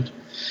environment.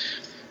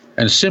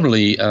 And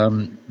similarly,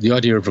 the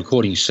idea of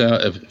recording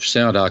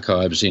sound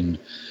archives in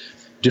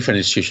different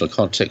institutional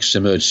contexts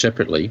emerged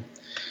separately.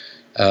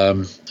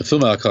 The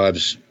film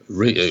archives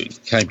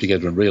came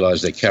together and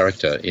realised their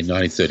character in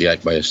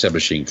 1938 by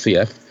establishing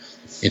FIAF,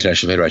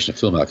 International Federation of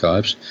Film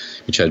Archives,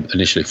 which had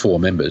initially 4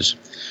 members.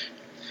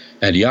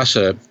 And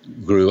IASA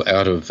grew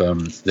out of,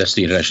 that's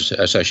the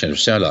International Association of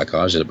Sound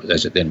Archives,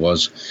 as it then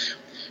was,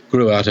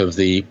 grew out of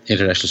the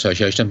International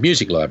Association of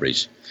Music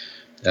Libraries.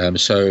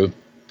 So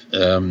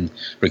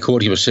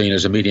recording was seen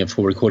as a medium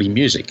for recording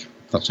music,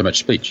 not so much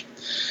speech.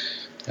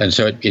 And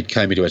so it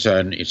came into its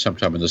own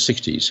sometime in the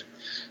 60s.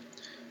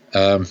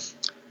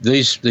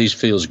 These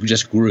fields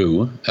just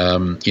grew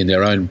in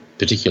their own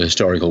particular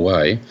historical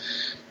way,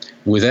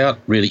 without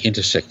really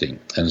intersecting,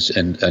 and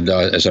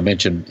as I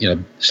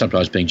mentioned,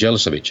 sometimes being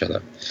jealous of each other.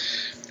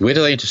 Where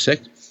do they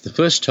intersect? The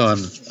first time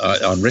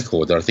on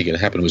record that I think it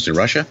happened was in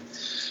Russia,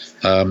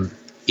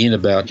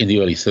 in the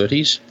early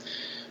 30s,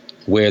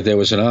 where there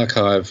was an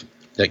archive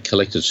that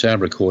collected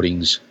sound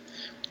recordings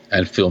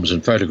and films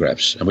and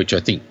photographs, and which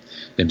I think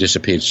then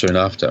disappeared soon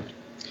after.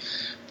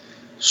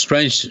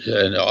 Strange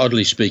and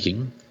oddly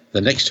speaking, the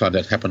next time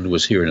that happened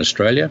was here in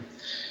Australia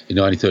in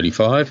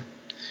 1935,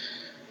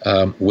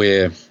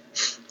 where,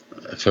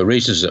 for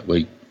reasons that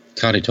we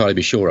can't entirely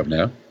be sure of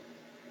now,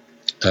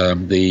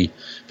 the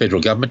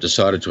federal government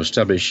decided to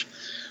establish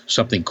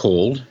something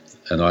called,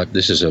 and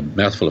this is a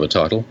mouthful of a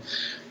title,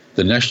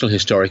 the National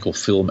Historical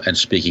Film and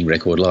Speaking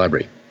Record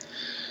Library.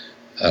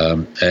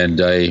 And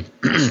they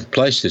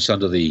placed this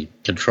under the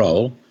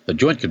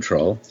joint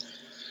control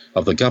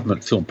of the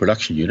Government Film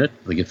Production Unit.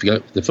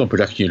 The Film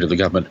Production Unit of the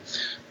government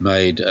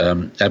made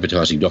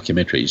advertising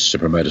documentaries to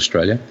promote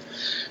Australia,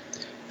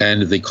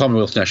 and the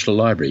Commonwealth National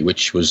Library,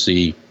 which was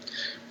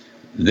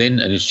then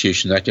an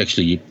institution that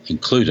actually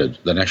included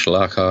the National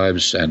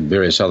Archives and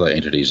various other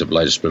entities that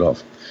later split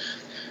off.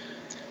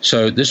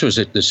 So this was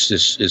it.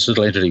 This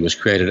little entity was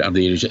created under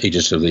the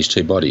aegis of these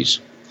two bodies.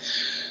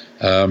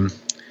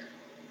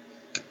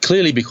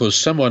 Clearly, because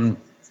someone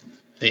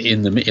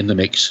in the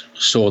mix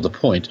saw the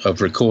point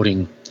of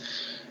recording,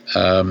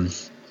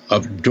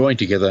 of drawing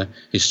together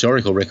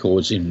historical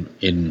records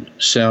in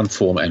sound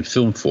form and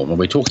film form, and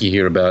we're talking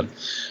here about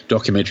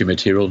documentary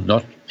material,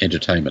 not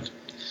entertainment.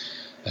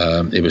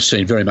 It was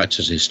seen very much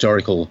as a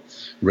historical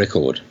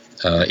record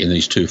in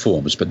these two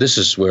forms, but this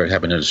is where it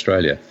happened in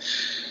Australia.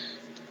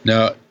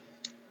 Now,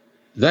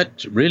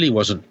 that really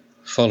wasn't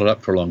followed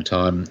up for a long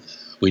time.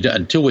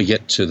 Until we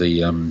get to the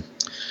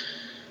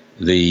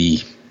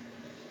 70s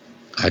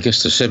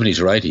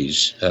or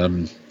 80s,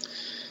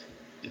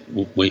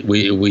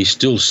 we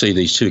still see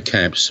these two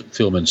camps,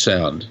 film and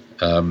sound,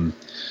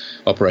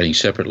 operating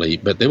separately.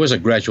 But there was a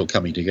gradual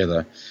coming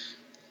together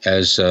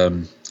as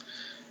film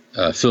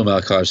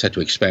archives had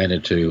to expand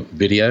into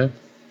video,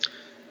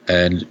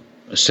 and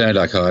sound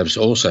archives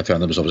also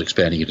found themselves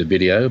expanding into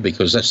video,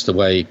 because that's the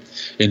way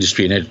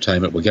industry and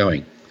entertainment were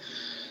going.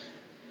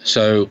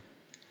 So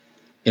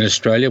in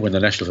Australia, when the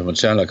National Film and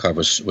Sound Archive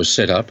was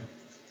set up,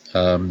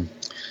 there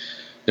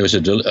was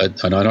and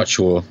I'm not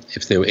sure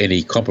if there were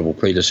any comparable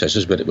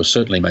predecessors, but it was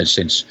certainly made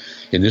sense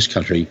in this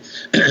country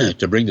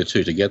to bring the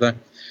two together,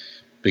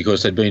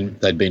 because they'd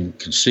been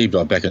conceived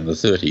of back in the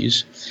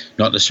 30s,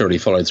 not necessarily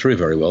followed through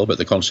very well, but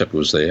the concept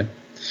was there.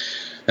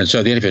 And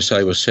so the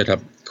NFSA was set up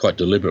quite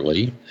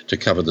deliberately to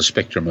cover the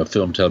spectrum of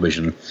film,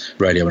 television,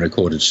 radio and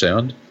recorded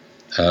sound,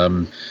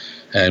 and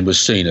was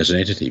seen as an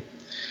entity.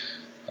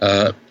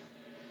 That's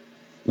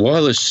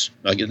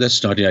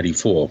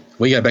 1984.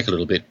 We go back a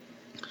little bit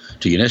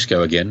to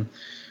UNESCO again,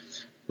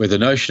 where the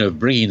notion of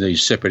bringing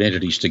these separate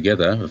entities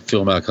together,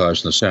 film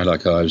archives and the sound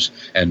archives,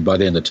 and by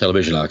then the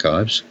television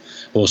archives,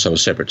 also a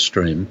separate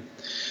stream,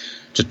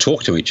 to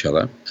talk to each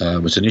other,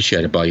 was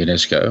initiated by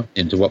UNESCO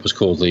into what was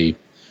called the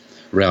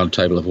Round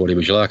Table of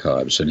Audiovisual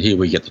Archives. And here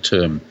we get the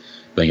term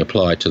being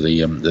applied to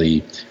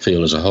the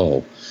field as a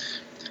whole.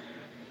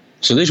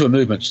 So these were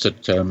movements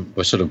that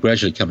were sort of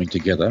gradually coming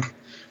together.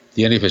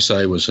 The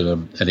NFSA was a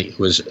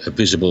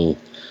visible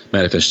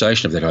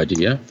manifestation of that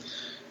idea,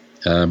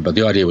 but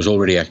the idea was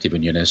already active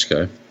in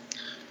UNESCO.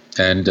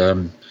 And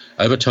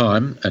over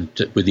time, and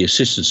with the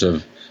assistance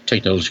of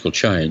technological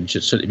change,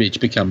 it's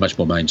become much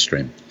more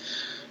mainstream.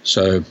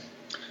 So,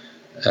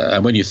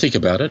 and when you think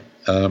about it,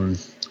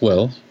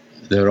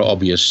 there are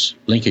obvious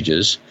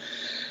linkages.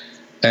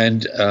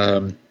 And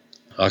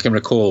I can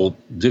recall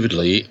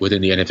vividly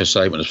within the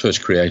NFSA, when it was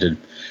first created,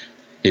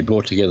 it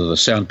brought together the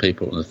sound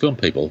people and the film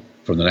people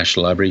from the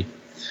National Library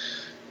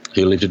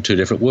who lived in two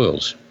different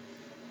worlds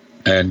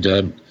and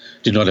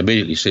did not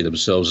immediately see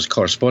themselves as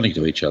corresponding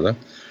to each other,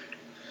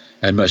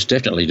 and most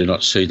definitely did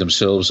not see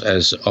themselves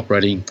as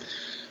operating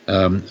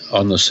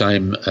on the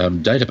same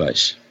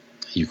database.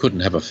 You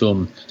couldn't have a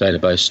film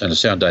database and a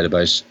sound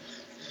database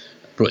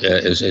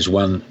as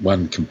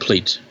one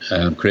complete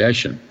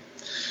creation.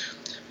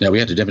 Now, we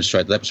had to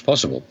demonstrate that was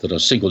possible, that a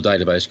single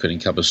database could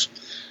encompass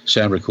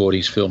sound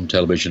recordings, film,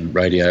 television,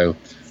 radio,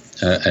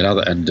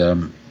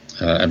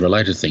 and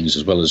related things,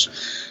 as well as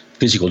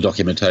physical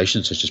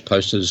documentation such as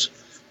posters,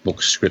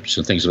 books, scripts,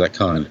 and things of that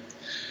kind.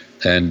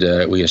 And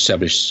we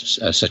established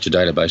such a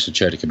database and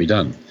showed it could be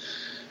done.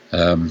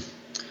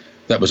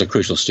 That was a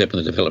crucial step in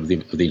the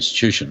development of the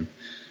institution,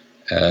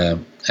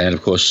 and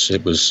of course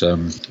it was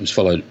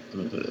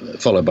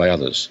followed by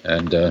others.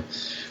 And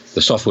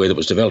the software that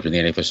was developed in the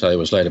NFSA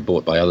was later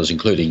bought by others,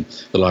 including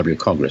the Library of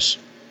Congress.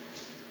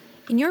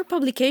 In your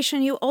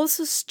publication, you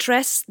also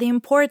stress the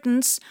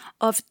importance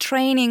of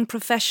training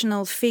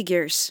professional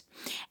figures.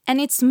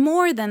 And it's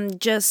more than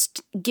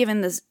just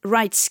giving the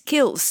right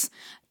skills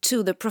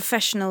to the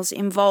professionals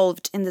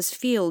involved in this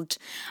field,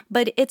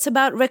 but it's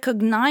about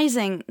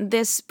recognizing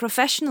this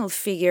professional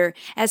figure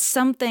as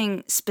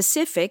something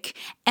specific,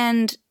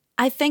 and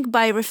I think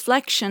by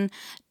reflection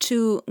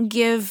to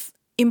give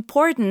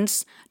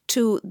importance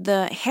to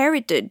the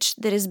heritage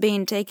that is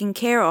being taken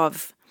care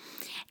of.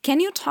 Can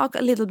you talk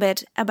a little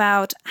bit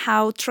about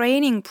how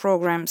training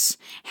programs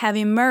have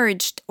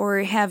emerged or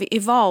have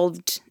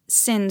evolved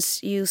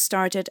since you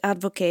started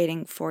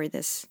advocating for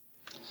this?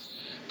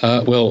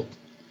 The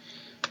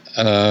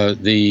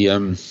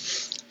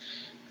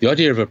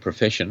idea of a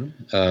profession,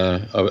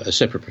 a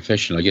separate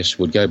profession, I guess,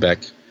 would go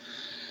back.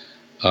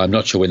 I'm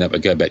not sure when that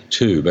would go back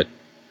to, but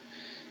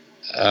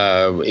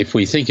if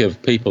we think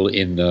of people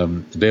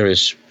in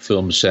various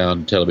film,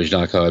 sound, television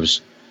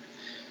archives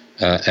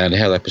and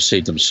how they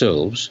perceived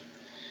themselves,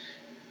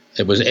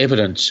 it was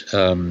evident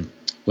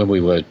when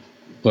we were,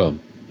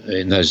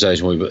 in those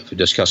days when we were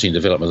discussing the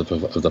development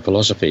of the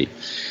philosophy,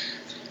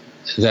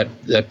 that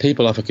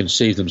people often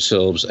conceived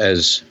themselves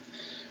as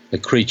a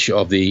creature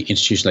of the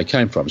institution they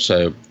came from.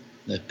 So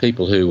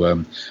people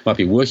who might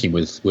be working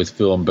with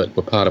film but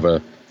were part of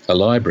a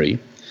library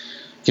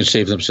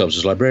conceived themselves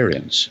as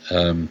librarians,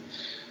 and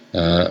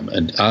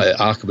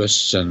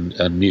archivists and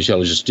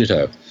museologists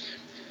ditto.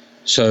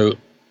 So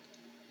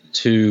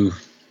to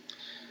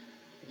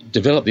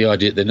develop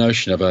the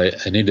notion of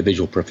an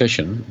individual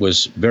profession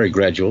was very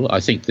gradual. I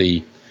think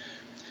the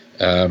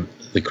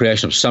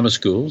creation of summer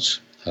schools.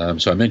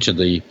 So I mentioned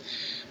the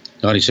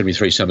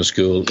 1973 summer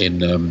school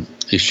in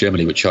East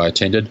Germany, which I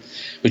attended,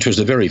 which was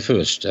the very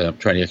first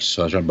training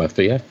exercise run by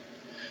FIAF.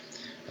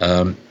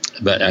 And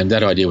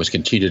that idea was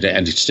continued,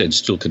 and it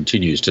still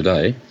continues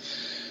today.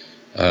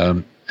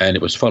 And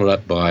it was followed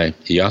up by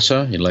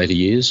IASA in later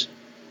years.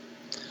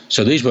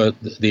 So these were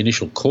the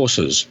initial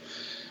courses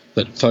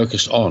that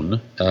focused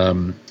on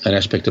an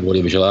aspect of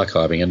audiovisual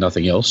archiving and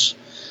nothing else,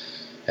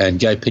 and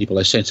gave people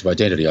a sense of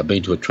identity. I've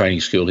been to a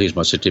training school, here's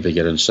my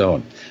certificate, and so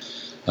on.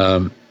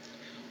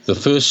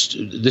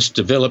 This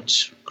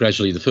developed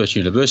gradually. The first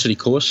university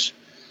course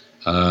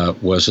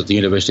was at the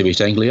University of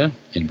East Anglia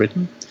in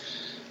Britain,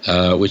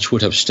 which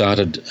would have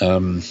started,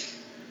 in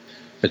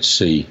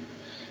the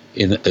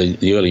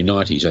early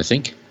 90s, I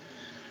think.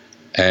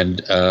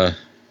 And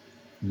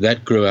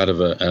that grew out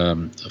of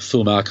a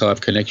film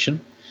archive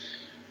connection.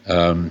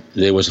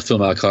 There was a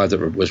film archive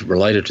that was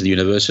related to the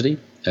university,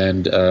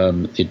 and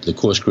the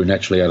course grew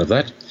naturally out of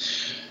that.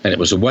 And it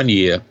was a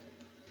one-year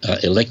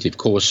elective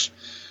course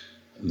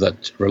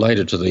that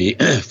related to the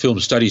film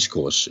studies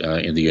course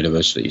in the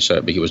university, so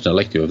it was an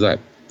elective of that.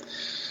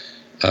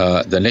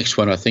 The next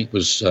one, I think,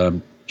 was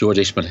George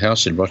Eastman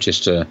House in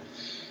Rochester,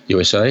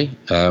 USA.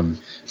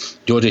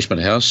 George Eastman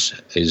House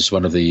is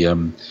one of the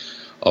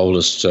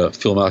oldest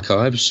film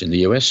archives in the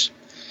US,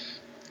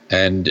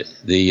 and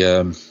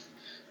the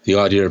the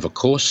idea of a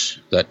course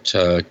that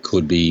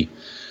could be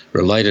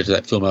related to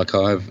that film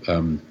archive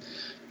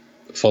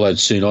followed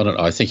soon on it.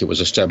 I think it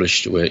was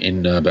established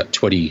in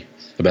about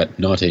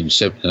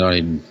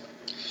 1997,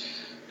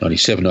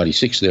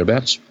 96,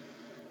 thereabouts.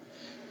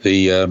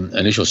 The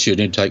initial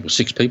student intake was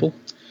 6 people,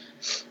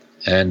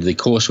 and the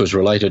course was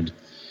related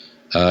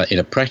in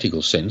a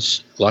practical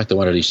sense, like the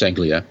one at East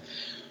Anglia,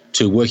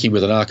 to working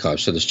with an archive.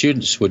 So the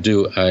students would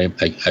do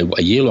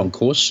a year-long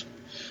course,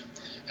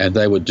 and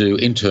they would do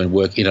intern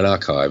work in an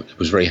archive. It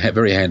was very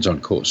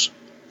hands-on course.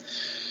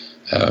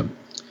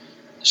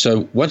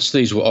 So once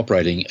these were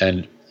operating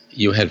and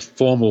you had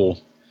formal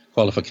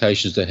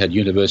qualifications that had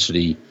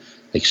university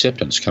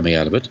acceptance coming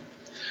out of it,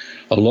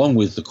 along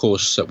with the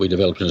course that we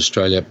developed in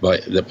Australia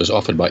that was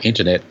offered by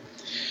internet,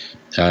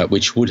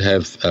 which would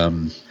have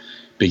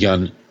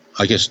begun,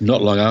 I guess,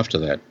 not long after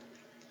that.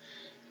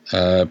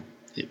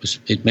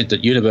 It meant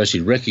that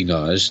university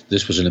recognised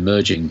this was an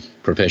emerging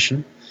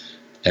profession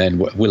and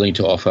were willing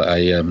to offer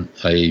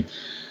a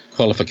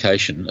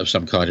qualification of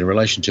some kind in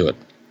relation to it.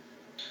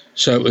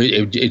 So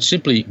it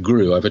simply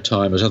grew over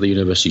time as other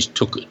universities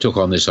took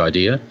on this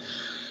idea.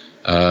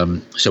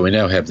 So we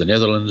now have the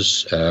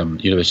Netherlands,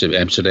 University of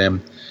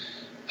Amsterdam,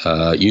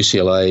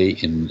 UCLA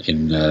in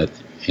the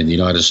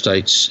United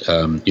States,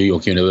 New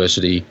York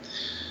University,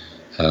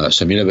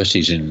 some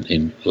universities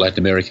in Latin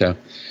America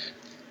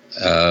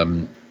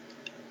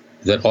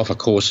that offer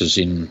courses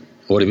in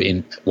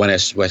one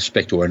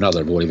aspect or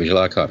another of audiovisual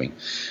archiving.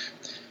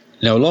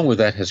 Now, along with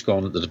that has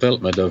gone the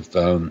development of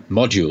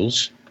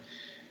modules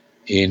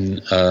in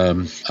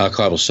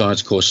archival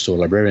science courses or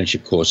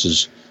librarianship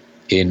courses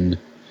in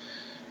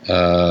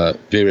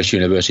various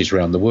universities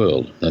around the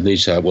world. And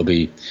these will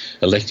be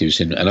electives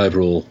in an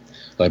overall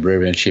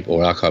librarianship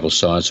or archival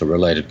science or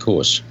related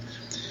course.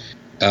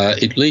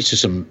 It leads to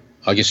some,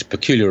 I guess,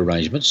 peculiar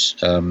arrangements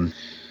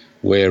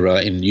where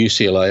in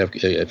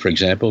UCLA, for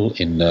example,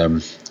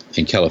 in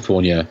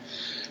California,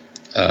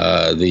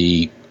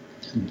 the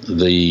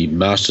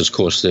master's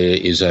course there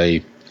is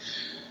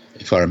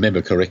if I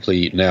remember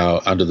correctly,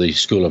 now under the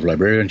School of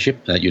Librarianship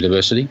at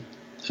university.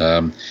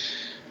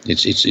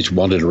 It's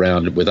wandered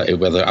around with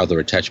other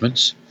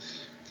attachments.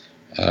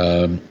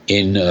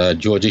 In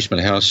George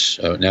Eastman House,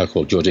 now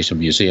called George Eastman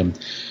Museum,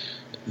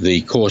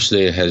 the course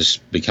there has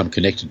become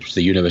connected to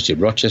the University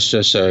of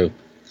Rochester. So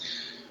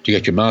to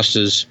get your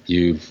master's,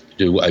 you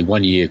do a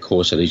 1-year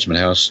course at Eastman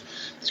House.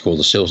 It's called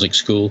the Selznick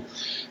School.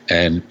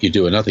 And you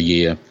do another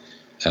year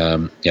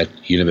at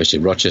University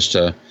of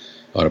Rochester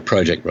on a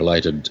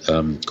project-related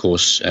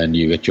course, and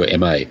you get your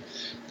MA.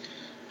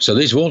 So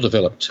these were all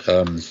developed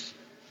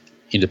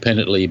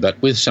independently, but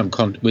with some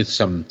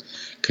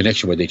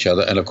connection with each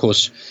other. And of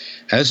course,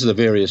 as the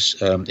various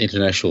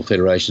international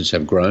federations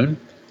have grown,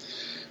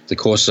 the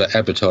courses are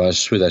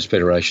advertised through those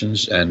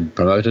federations and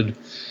promoted,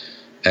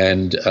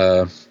 and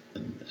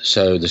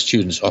so the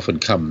students often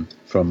come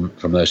from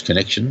those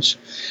connections,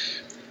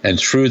 and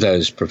through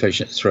those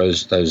professional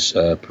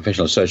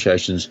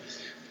associations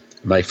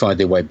may find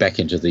their way back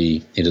into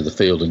the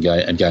field and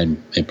gain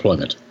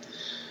employment.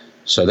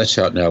 So that's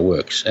how it now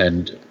works.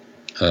 And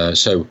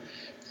so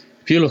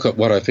if you look at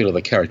what I feel are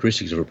the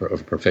characteristics of a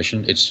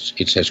profession,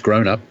 it has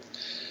grown up.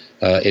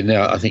 It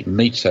now, I think,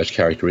 meets those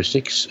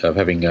characteristics of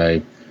having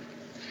a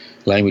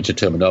language and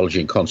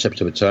terminology and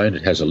concepts of its own.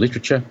 It has a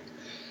literature,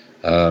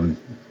 and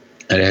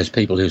it has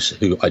people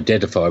who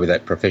identify with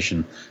that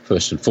profession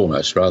first and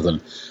foremost, rather than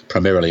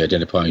primarily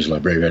identifying as a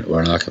librarian or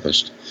an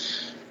archivist.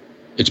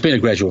 It's been a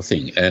gradual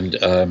thing, and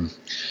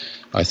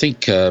I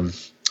think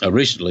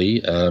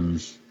recently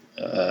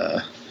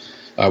I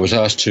was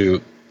asked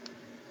to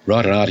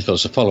write an article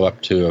as a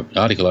follow-up to an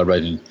article I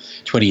wrote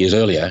 20 years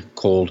earlier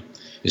called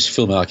 "Is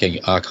Film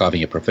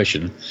Archiving a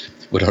Profession?"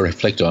 Would I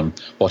reflect on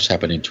what's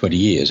happened in 20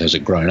 years? Has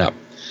it grown up?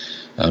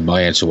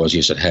 My answer was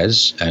yes, it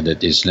has, and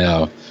it is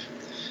now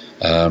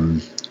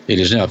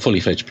a fully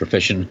fledged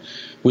profession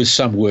with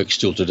some work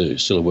still to do,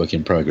 still a work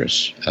in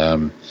progress.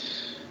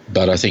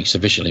 But I think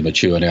sufficiently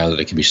mature now that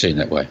it can be seen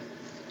that way.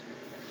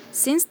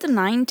 Since the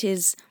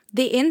 90s,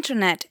 the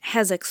internet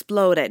has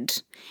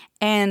exploded,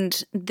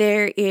 and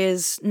there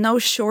is no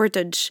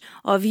shortage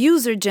of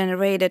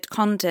user-generated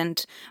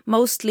content,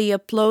 mostly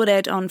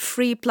uploaded on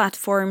free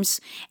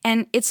platforms,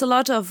 and it's a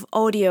lot of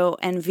audio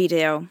and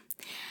video.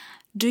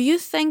 Do you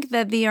think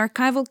that the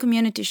archival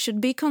community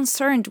should be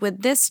concerned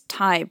with this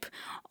type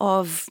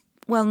of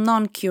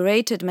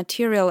non-curated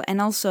material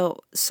and also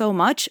so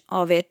much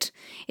of it?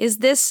 Is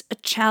this a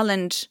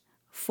challenge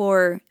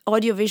for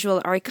audiovisual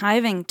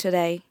archiving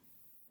today?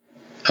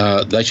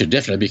 They should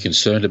definitely be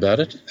concerned about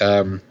it,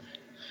 and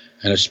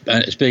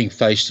it's being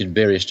faced in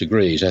various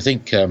degrees. I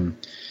think,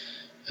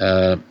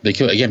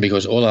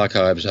 because all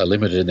archives are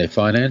limited in their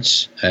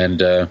finance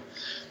and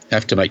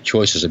have to make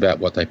choices about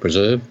what they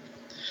preserve.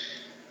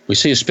 We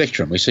see a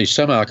spectrum. We see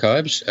some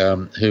archives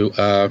who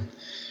are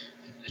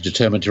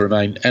determined to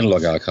remain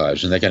analogue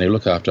archives, and they're going to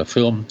look after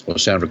film or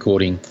sound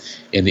recording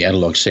in the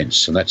analogue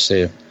sense, and that's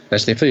their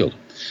field.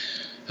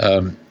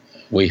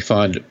 We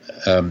find,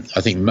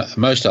 I think,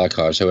 most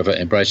archives, however,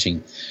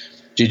 embracing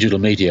digital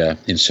media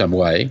in some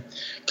way.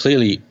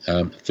 Clearly,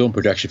 film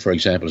production, for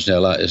example,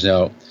 is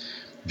now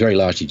very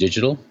largely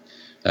digital.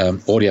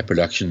 Audio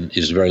production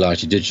is very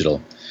largely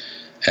digital,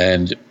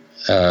 and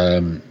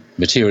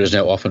material is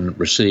now often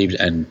received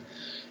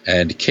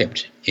and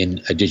kept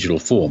in a digital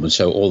form. And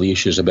so all the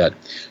issues about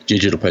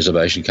digital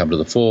preservation come to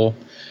the fore,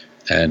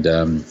 and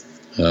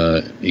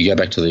you go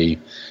back to the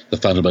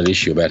fundamental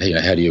issue about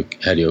how do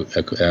you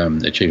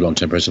achieve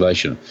long-term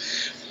preservation.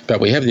 But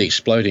we have the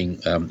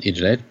exploding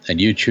internet and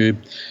YouTube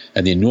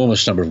and the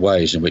enormous number of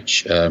ways in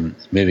which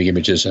moving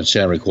images and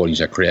sound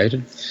recordings are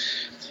created.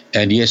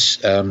 And yes,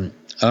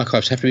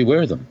 archives have to be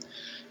aware of them.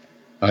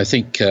 I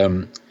think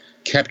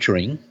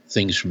capturing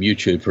things from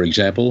YouTube, for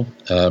example,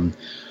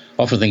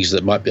 often things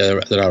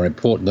that are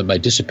important that may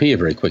disappear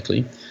very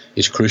quickly,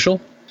 is crucial.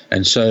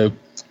 And so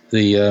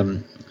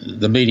the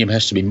medium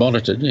has to be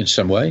monitored in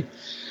some way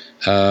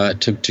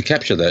to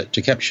capture that,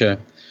 to capture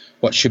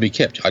what should be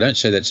kept. I don't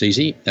say that's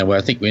easy, and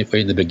I think we're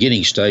in the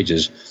beginning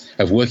stages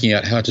of working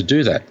out how to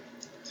do that.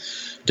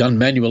 Done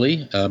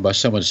manually by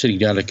someone sitting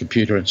down at a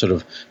computer and sort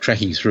of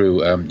tracking through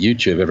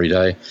YouTube every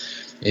day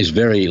is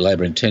very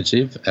labour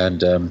intensive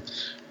and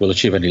will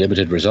achieve only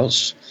limited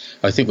results.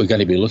 I think we're going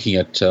to be looking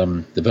at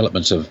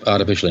developments of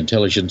artificial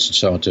intelligence and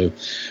so on to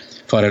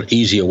find an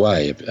easier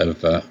way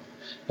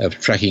of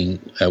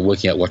tracking,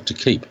 working out what to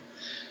keep.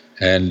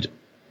 And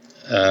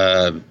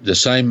the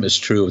same is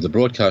true of the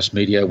broadcast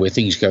media, where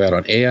things go out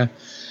on air,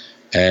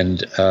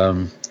 and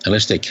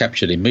unless they're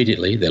captured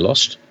immediately, they're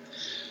lost.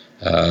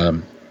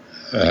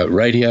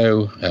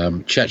 Radio,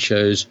 chat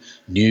shows,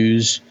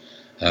 news,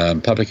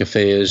 public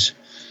affairs,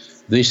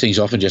 these things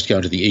often just go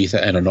into the ether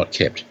and are not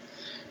kept.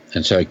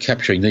 And so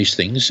capturing these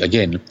things,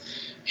 again,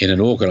 in an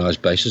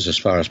organised basis as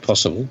far as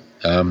possible,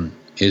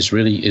 is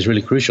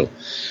really crucial.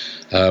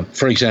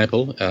 For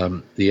example,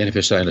 the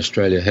NFSA in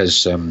Australia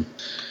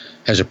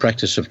has a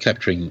practice of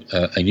capturing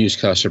a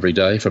newscast every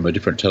day from a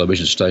different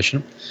television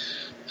station,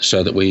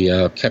 so that we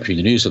are capturing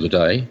the news of the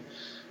day,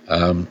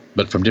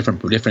 but from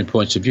different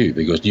points of view,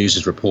 because news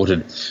is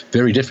reported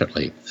very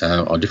differently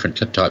on different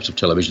types of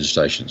television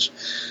stations.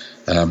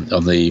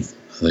 On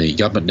the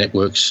government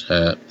networks,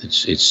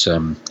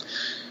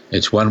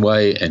 it's one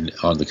way, and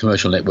on the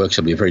commercial networks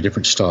it'll be a very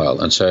different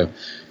style. And so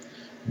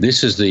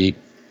this is the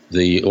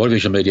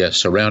audiovisual media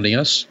surrounding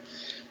us,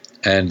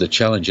 and the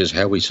challenge is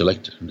how we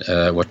select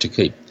what to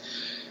keep.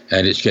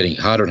 And it's getting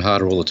harder and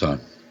harder all the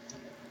time.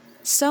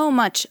 So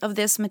much of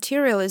this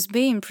material is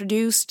being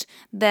produced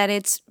that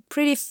it's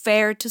pretty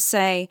fair to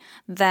say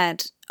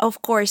that,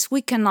 of course,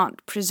 we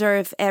cannot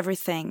preserve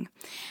everything.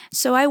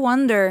 So I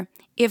wonder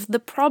if the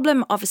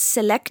problem of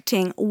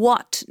selecting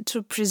what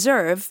to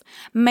preserve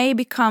may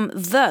become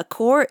the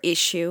core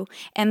issue,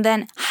 and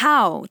then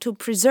how to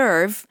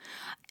preserve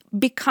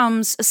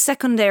becomes a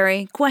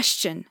secondary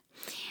question.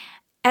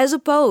 As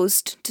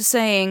opposed to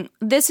saying,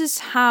 this is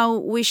how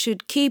we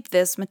should keep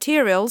these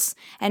materials,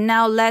 and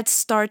now let's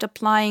start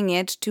applying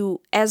it to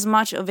as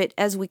much of it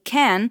as we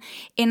can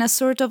in a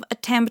sort of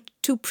attempt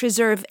to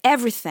preserve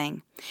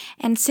everything.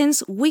 And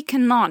since we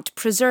cannot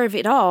preserve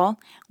it all,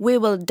 we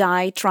will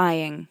die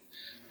trying.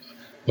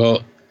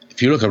 Well,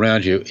 if you look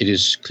around you, it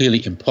is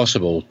clearly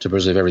impossible to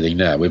preserve everything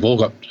now. We've all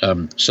got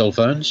cell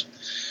phones.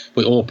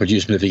 We all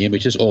produce moving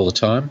images all the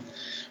time.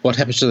 What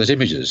happens to those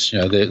images?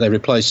 They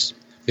replace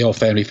the old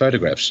family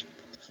photographs.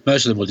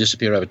 Most of them will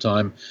disappear over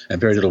time, and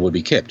very little will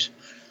be kept.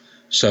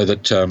 So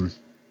that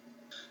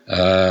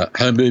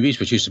home movies,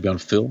 which used to be on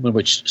film and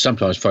which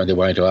sometimes find their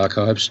way into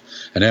archives,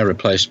 are now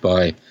replaced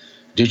by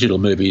digital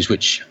movies,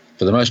 which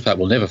for the most part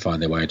will never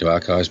find their way into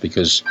archives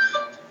because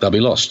they'll be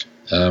lost.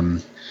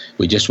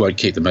 We just won't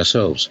keep them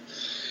ourselves.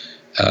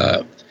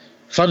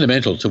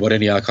 Fundamental to what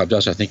any archive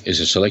does, I think, is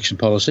a selection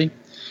policy.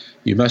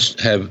 You must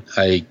have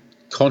a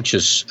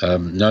conscious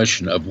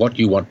notion of what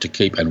you want to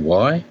keep and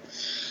why.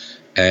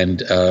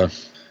 And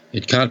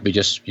it can't be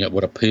just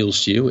what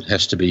appeals to you. It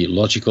has to be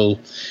logical.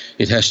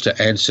 It has to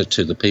answer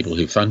to the people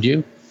who fund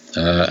you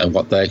and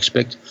what they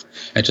expect,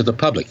 and to the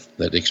public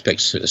that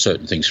expects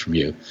certain things from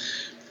you.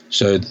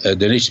 So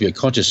there needs to be a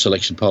conscious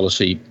selection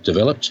policy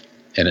developed,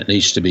 and it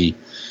needs to be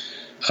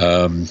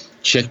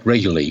checked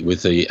regularly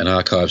with an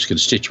archives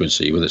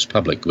constituency, with its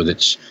public, with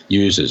its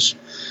users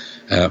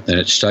and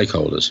its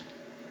stakeholders,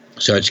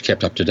 so it's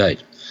kept up to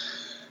date.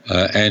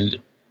 And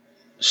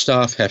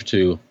staff have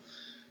to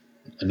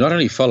not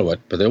only follow it,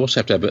 but they also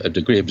have to have a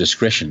degree of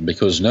discretion,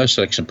 because no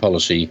selection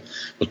policy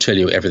will tell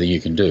you everything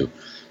you can do.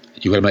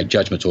 You've got to make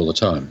judgments all the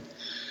time.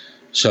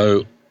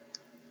 So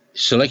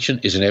selection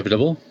is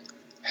inevitable.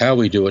 How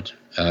we do it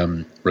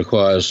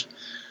requires,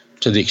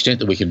 to the extent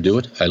that we can do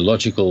it, a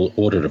logical,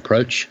 ordered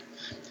approach,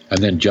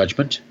 and then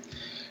judgment,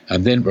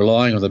 and then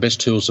relying on the best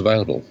tools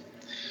available.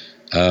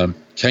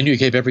 Can you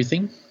keep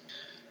everything?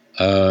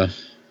 The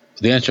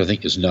answer, I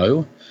think, is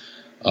no.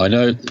 I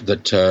know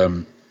that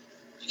a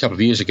couple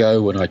of years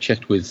ago, when I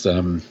checked with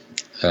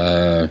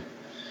the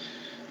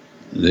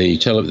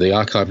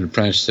archive in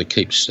France that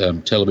keeps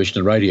television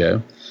and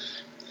radio,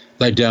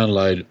 they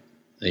download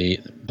the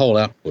whole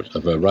output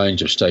of a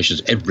range of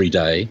stations every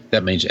day.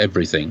 That means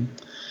everything.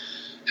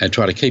 and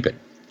try to keep it.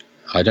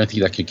 I don't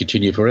think that can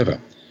continue forever.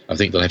 I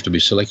think there'll have to be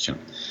selection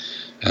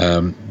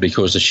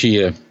because the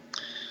sheer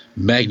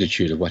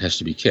magnitude of what has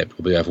to be kept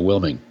will be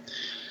overwhelming.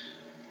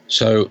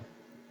 So,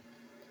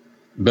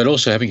 but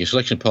also having a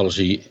selection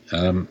policy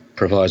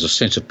provides a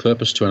sense of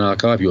purpose to an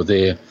archive. You're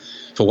there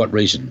for what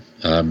reason?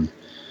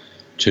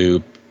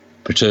 To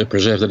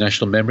preserve the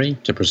national memory,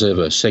 to preserve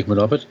a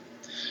segment of it,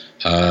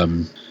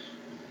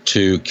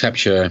 to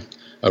capture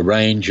a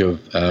range of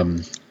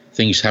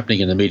things happening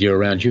in the media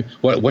around you.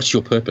 What's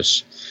your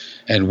purpose?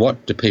 And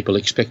what do people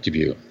expect of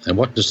you? And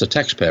what does the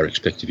taxpayer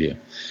expect of you?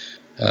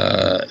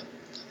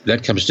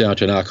 That comes down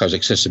to an archive's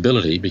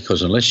accessibility,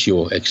 because unless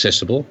you're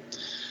accessible,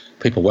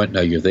 people won't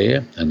know you're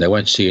there and they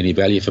won't see any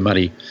value for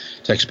money,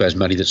 taxpayers'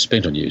 money that's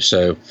spent on you.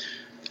 So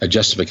a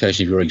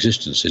justification of your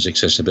existence is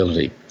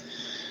accessibility.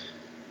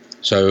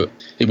 So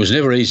it was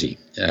never easy,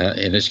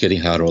 and it's getting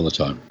harder all the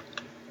time.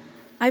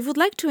 I would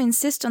like to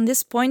insist on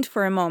this point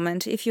for a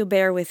moment, if you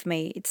bear with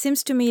me. It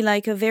seems to me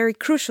like a very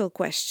crucial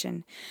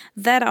question,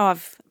 that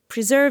of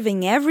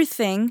preserving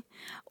everything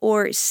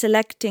or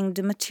selecting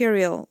the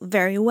material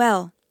very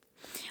well.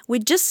 We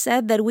just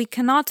said that we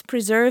cannot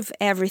preserve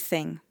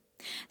everything.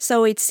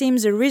 So it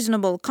seems a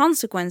reasonable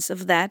consequence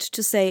of that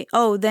to say,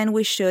 oh, then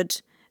we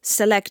should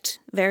select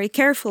very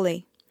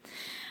carefully.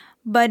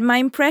 But my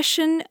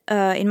impression,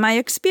 in my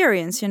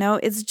experience,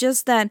 it's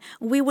just that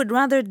we would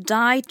rather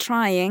die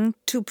trying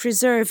to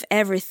preserve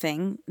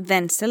everything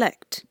than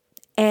select.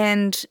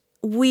 And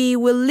we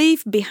will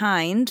leave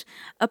behind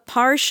a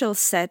partial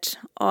set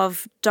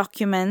of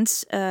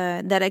documents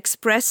that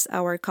express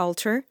our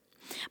culture,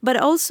 but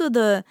also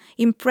the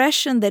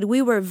impression that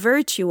we were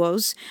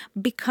virtuous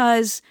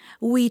because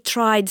we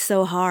tried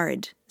so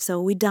hard.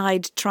 So we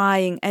died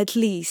trying at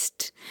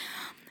least.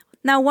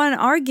 Now, one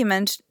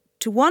argument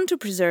to want to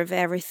preserve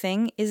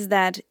everything is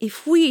that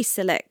if we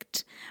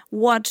select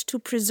what to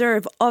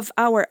preserve of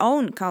our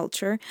own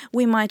culture,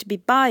 we might be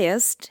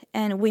biased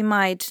and we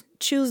might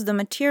choose the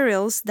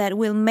materials that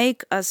will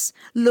make us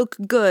look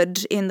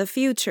good in the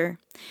future.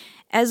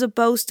 As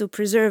opposed to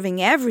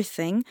preserving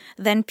everything,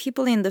 then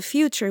people in the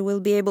future will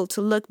be able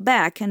to look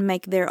back and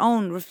make their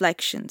own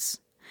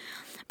reflections.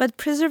 But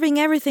preserving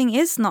everything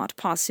is not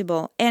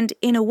possible, and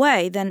in a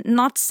way, then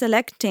not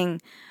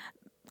selecting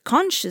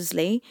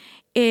consciously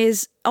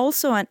is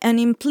also an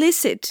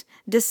implicit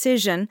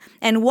decision,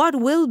 and what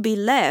will be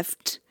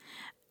left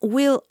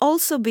will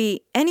also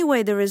be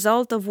anyway the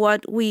result of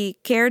what we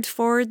cared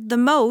for the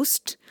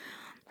most,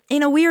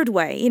 in a weird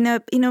way, in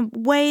a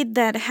way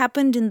that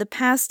happened in the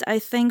past, I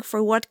think,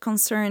 for what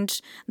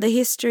concerned the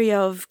history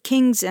of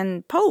kings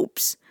and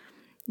popes,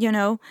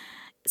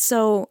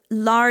 So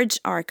large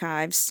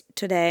archives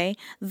today,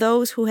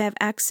 those who have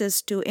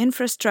access to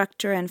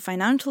infrastructure and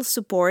financial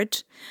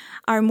support,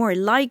 are more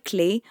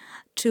likely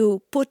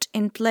to put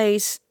in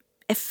place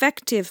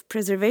effective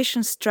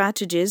preservation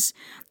strategies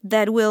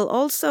that will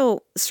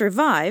also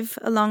survive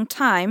a long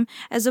time,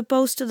 as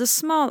opposed to the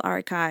small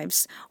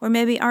archives, or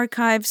maybe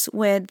archives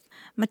with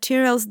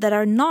materials that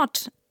are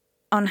not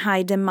on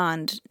high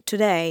demand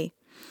today.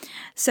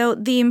 So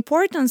the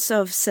importance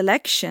of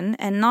selection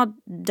and not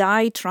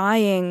die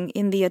trying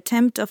in the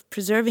attempt of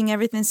preserving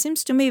everything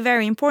seems to me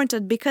very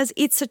important, because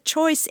it's a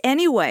choice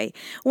anyway,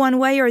 one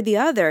way or the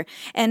other,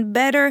 and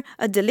better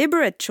a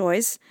deliberate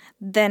choice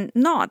than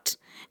not,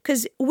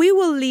 because we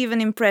will leave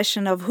an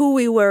impression of who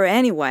we were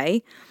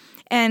anyway.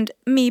 And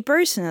me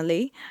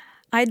personally,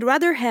 I'd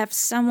rather have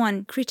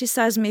someone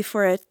criticize me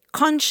for a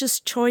conscious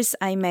choice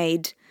I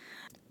made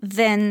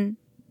than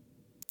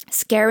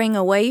scaring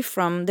away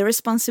from the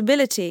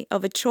responsibility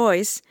of a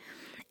choice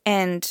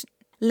and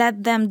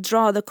let them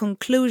draw the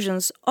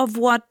conclusions of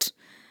what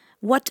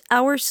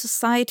our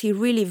society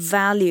really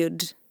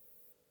valued.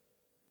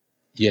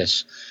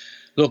 Yes.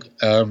 Look,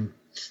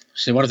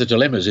 see, one of the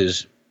dilemmas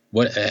is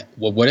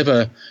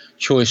whatever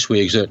choice we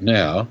exert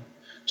now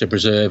to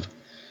preserve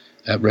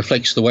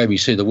reflects the way we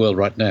see the world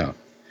right now.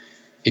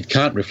 It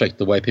can't reflect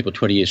the way people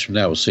 20 years from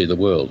now will see the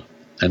world.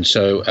 And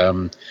so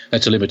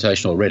that's a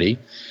limitation already.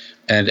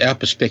 And our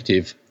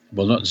perspective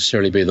will not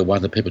necessarily be the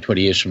one that people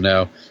 20 years from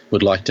now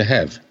would like to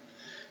have.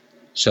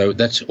 So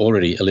that's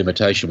already a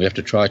limitation. We have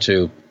to try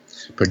to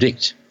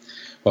predict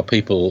what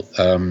people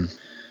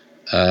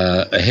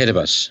ahead of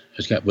us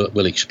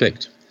will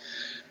expect.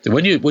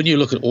 When you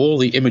look at all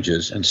the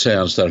images and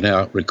sounds that are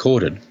now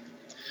recorded,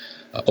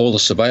 all the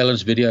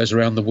surveillance videos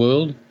around the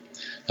world,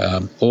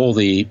 all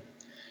the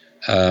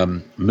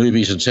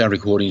movies and sound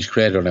recordings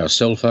created on our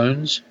cell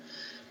phones,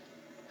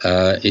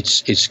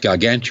 it's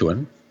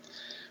gargantuan.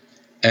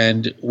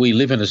 And we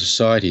live in a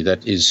society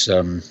that is,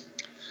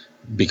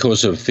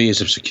 because of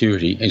fears of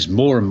security, is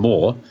more and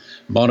more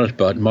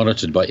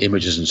monitored by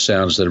images and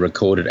sounds that are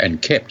recorded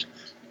and kept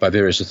by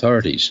various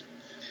authorities.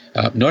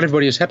 Not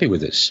everybody is happy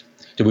with this.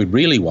 Do we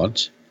really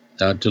want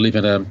to live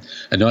in a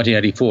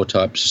 1984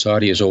 type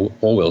society, as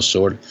Orwell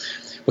saw it,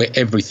 where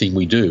everything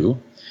we do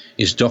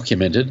is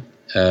documented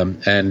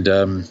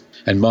and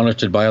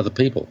monitored by other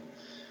people?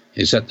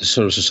 Is that the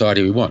sort of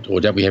society we want,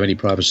 or don't we have any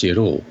privacy at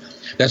all?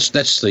 That's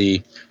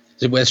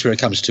where it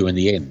comes to in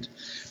the end.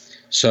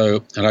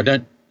 So, and I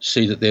don't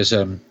see that there's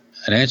an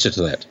answer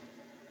to that.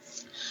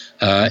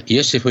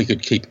 Yes, if we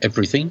could keep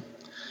everything,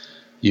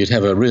 you'd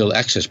have a real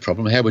access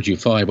problem. How would you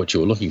find what you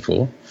were looking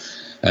for?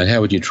 And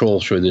how would you trawl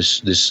through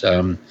this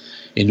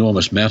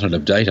enormous mountain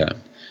of data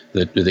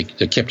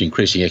that kept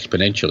increasing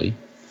exponentially?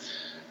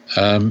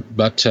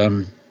 But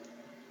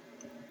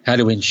how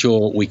do we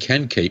ensure we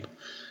can keep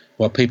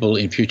what people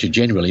in future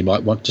generally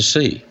might want to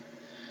see?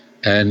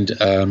 And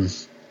I'm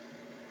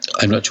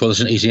not sure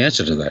there's an easy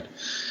answer to that.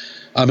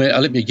 I mean,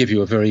 let me give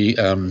you a very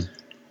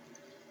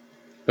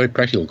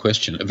practical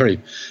question, a very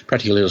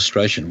practical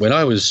illustration. When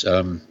I was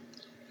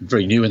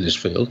very new in this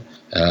field,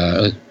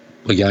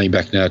 we're going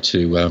back now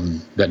to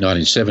about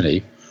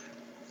 1970,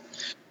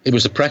 it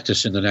was a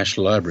practice in the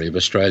National Library of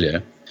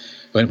Australia,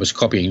 when it was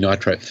copying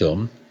nitrate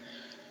film,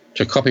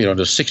 to copy it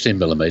onto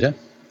 16mm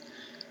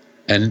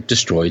and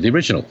destroy the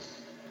original.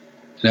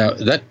 Now,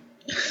 that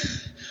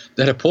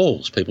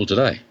appalls people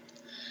today.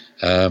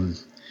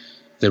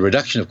 The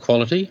reduction of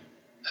quality,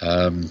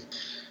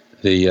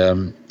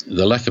 the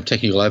lack of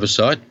technical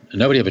oversight.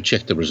 Nobody ever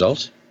checked the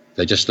result.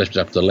 They just left it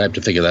up to the lab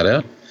to figure that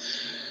out.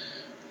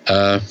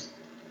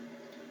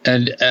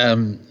 And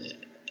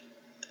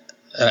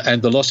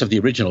the loss of the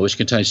original, which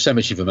contains so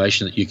much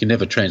information that you can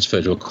never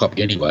transfer to a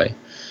copy anyway.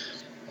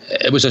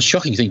 It was a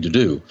shocking thing to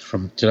do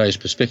from today's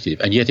perspective,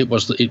 and yet it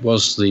was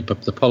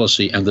the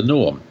policy and the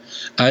norm.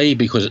 A,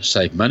 because it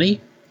saved money.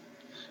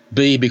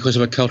 B, because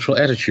of a cultural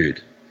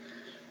attitude.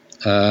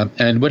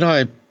 And when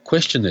I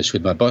questioned this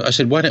with my boss, I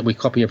said, why don't we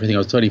copy everything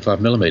on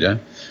 35mm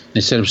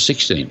instead of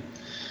 16?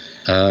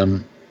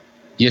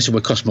 Yes, it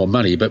would cost more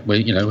money, but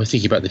we're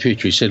thinking about the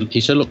future.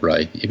 He said, look,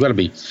 Ray, you've got to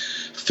be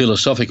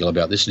philosophical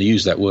about this, and he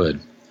used that word.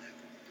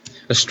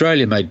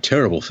 Australia made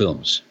terrible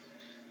films.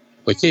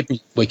 We're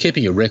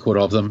keeping a record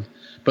of them,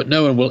 but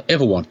no one will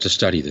ever want to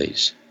study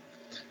these.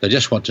 They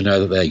just want to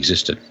know that they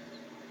existed.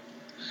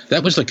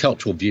 That was the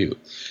cultural view.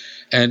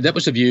 And that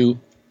was a view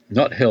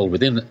not held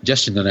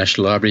just in the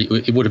National Library.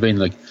 It would have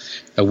been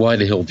a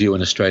widely held view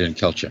in Australian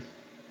culture.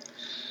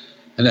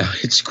 And now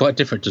it's quite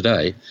different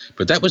today,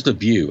 but that was the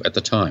view at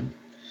the time.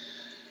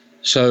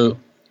 So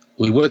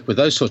we worked with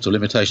those sorts of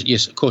limitations.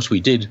 Yes, of course, we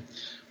did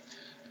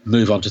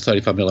move on to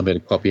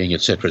 35mm copying,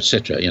 et cetera,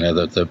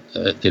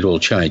 it all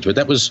changed. But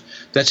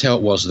that's how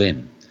it was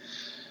then.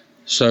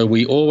 So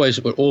we're all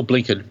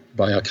blinkered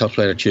by our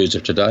cultural attitudes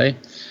of today,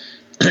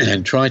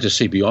 and trying to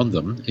see beyond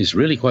them is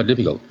really quite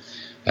difficult.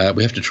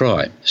 We have to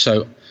try.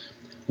 So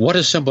what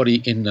is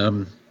somebody in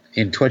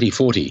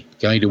 2040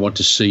 going to want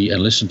to see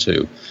and listen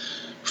to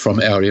from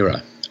our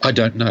era? I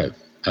don't know.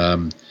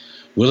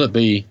 Will it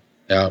be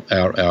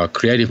our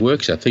creative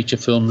works, our feature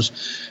films,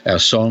 our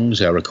songs,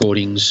 our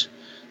recordings?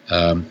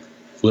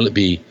 Will it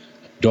be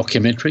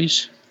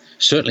documentaries?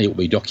 Certainly it will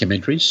be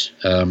documentaries,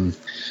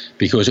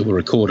 because it will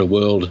record a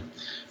world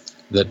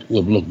that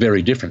will look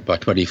very different by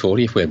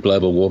 2040 if we have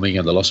global warming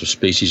and the loss of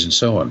species and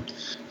so on.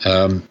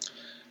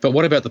 But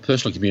what about the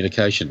personal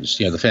communications,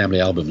 the family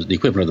albums, the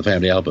equivalent of the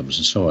family albums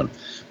and so on?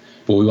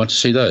 Well, we want to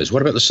see those.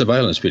 What about the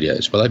surveillance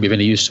videos? Will they be of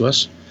any use to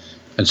us?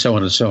 And so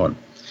on and so on.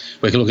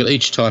 We can look at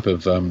each type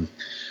of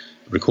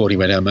recording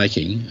we're now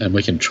making, and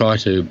we can try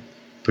to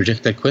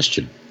project that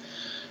question.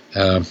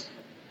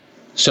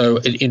 So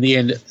in the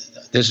end,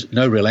 there's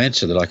no real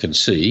answer that I can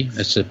see.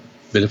 It's a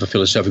bit of a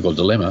philosophical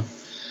dilemma.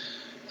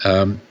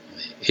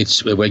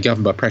 We're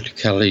governed by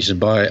practicalities and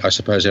by, I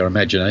suppose, our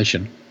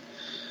imagination.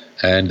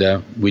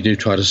 And we do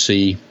try to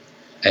see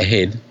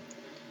ahead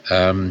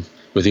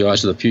with the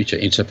eyes of the future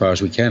insofar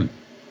as we can.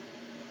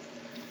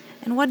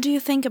 And what do you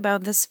think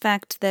about this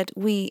fact that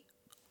we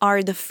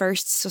are the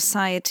first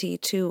society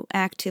to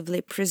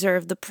actively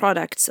preserve the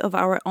products of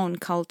our own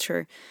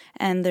culture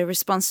and the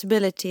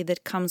responsibility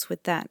that comes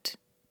with that?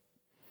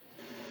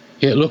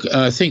 Yeah, look,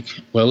 I think,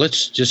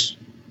 let's just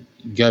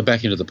go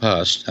back into the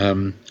past.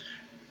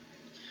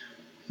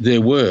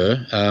 There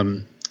were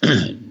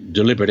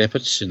deliberate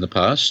efforts in the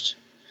past.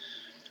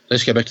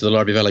 Let's go back to the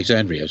Library of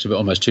Alexandria. It's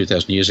almost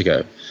 2,000 years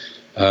ago.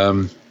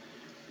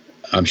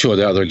 I'm sure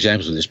there are other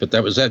examples of this, but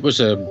that was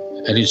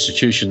an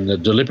institution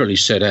that deliberately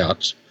set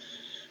out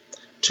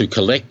to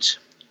collect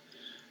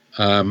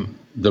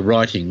the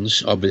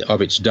writings of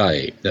its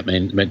day. That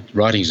meant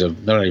writings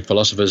of not only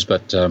philosophers,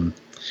 but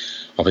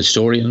of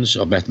historians,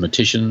 of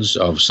mathematicians,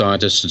 of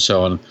scientists, and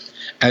so on,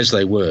 as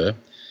they were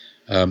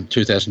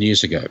 2,000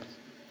 years ago.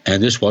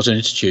 And this was an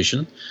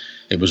institution.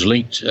 It was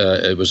linked.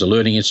 It was a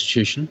learning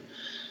institution,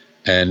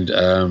 and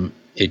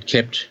it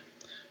kept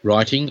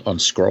writing on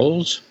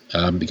scrolls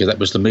because that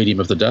was the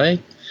medium of the day,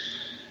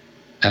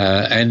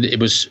 and it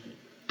was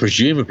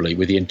presumably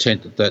with the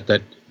intent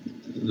that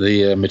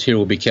the material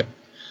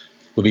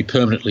would be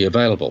permanently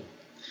available.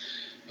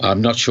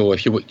 I'm not sure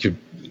if you could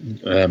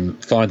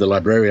find the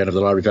librarian of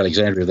the Library of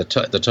Alexandria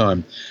at the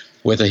time,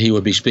 whether he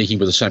would be speaking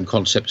with the same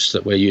concepts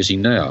that we're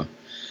using now.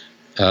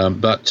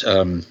 But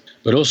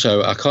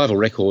also archival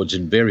records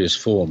in various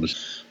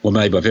forms were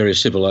made by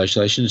various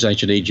civilizations,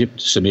 ancient Egypt,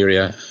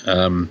 Sumeria,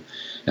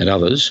 and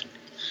others.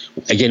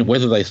 Again,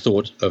 whether they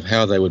thought of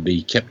how they would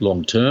be kept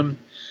long term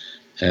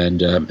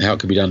and how it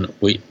could be done,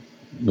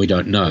 we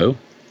don't know.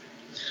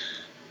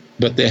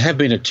 But there have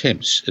been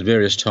attempts at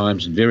various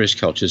times in various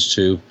cultures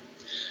to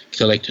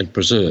collect and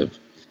preserve.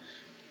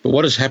 But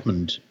what has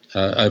happened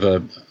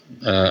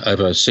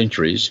over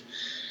centuries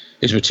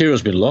is material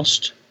has been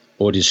lost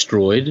or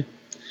destroyed,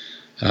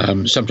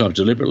 sometimes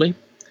deliberately,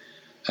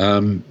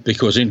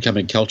 because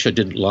incoming culture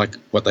didn't like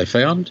what they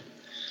found.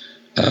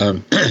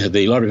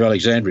 The Library of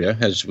Alexandria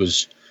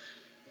was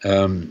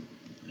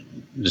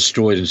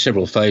destroyed in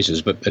several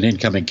phases, but an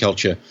incoming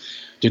culture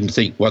didn't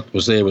think what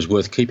was there was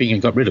worth keeping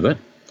and got rid of it.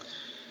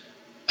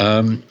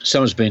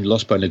 Some has been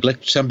lost by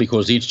neglect, some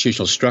because the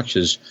institutional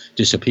structures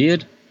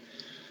disappeared,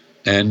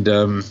 and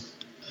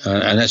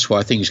that's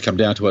why things come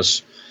down to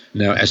us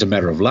now as a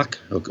matter of luck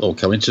or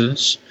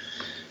coincidence,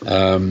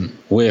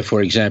 where,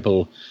 for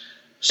example,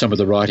 some of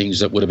the writings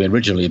that would have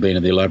originally been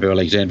in the Library of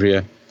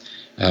Alexandria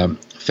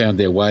found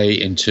their way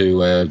into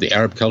the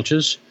Arab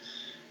cultures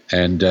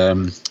and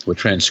were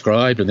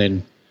transcribed and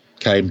then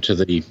came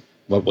to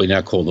what we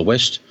now call the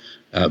West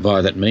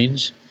via that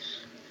means.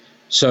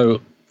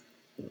 So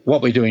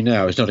what we're doing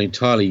now is not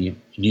entirely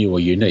new or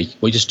unique.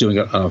 We're just doing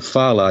it on a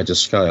far larger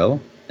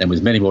scale and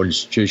with many more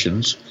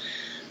institutions,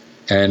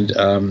 and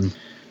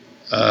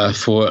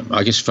for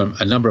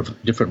a number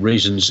of different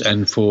reasons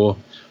and for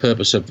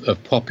purpose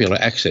of popular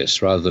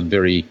access rather than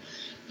very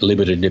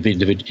limited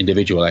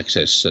individual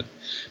access that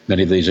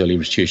many of these early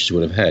institutions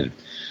would have had.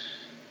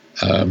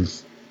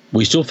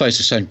 We still face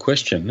the same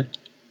question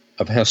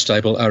of how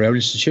stable are our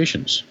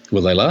institutions?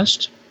 Will they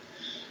last?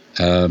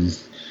 Where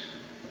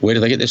do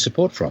they get their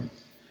support from?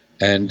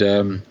 And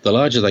the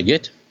larger they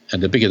get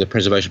and the bigger the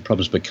preservation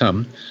problems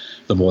become,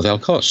 the more they'll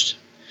cost.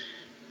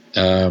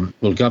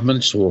 Will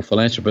governments or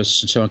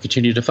philanthropists and so on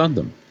continue to fund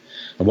them?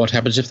 And what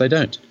happens if they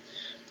don't?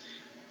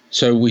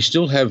 So we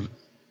still have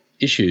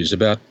issues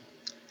about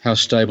how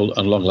stable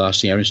and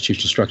long-lasting our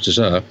institutional structures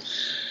are.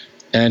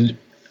 And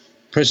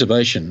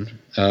preservation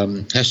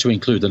has to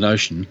include the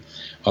notion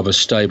of a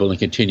stable and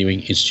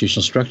continuing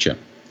institutional structure.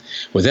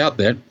 Without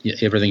that,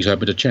 everything's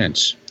open to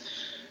chance.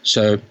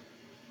 So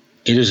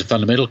it is a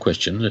fundamental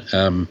question.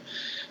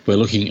 We're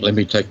looking, let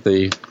me take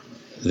the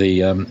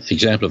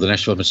example of the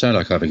National Development Sound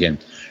Archive again.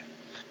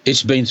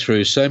 It's been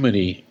through so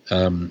many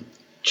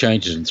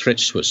changes and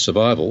threats to its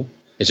survival.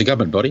 It's a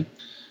government body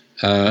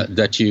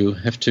that you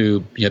have to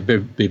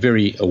be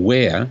very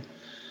aware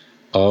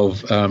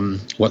of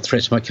what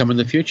threats might come in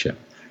the future.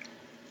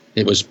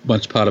 It was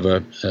once part of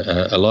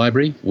a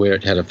library where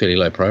it had a fairly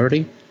low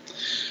priority.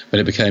 When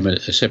it became a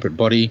separate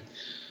body,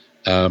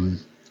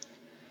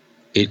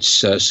 its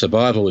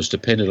survival was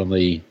dependent on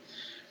the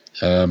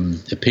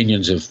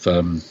opinions of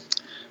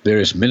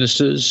various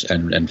ministers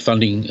and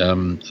funding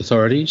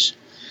authorities.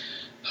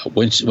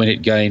 When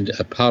it gained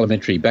a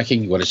parliamentary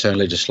backing, got its own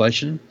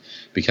legislation,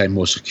 became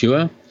more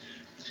secure,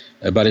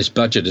 but its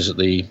budget is at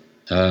the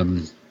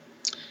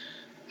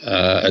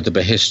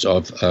behest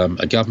of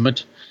a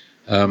government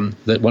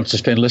that wants to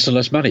spend less and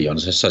less money on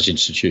such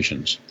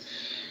institutions.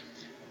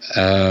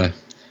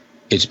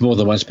 It's more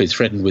than once been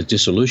threatened with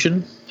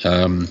dissolution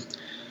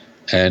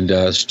and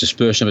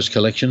dispersion of its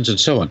collections and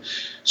so on.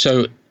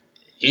 So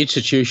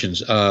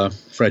institutions are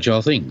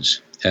fragile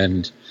things,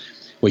 and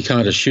we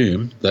can't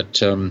assume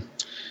that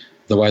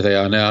the way they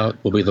are now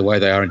will be the way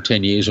they are in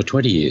 10 years or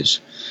 20 years.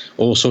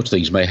 All sorts of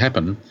things may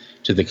happen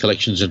to the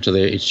collections and to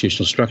their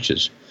institutional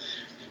structures.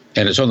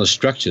 And it's on the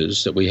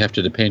structures that we have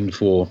to depend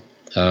for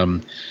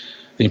the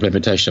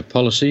implementation of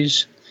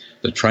policies,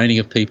 the training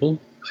of people,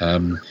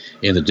 in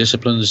the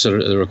disciplines that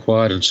are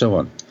required and so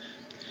on.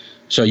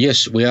 So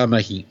yes, we are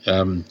making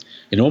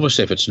enormous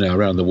efforts now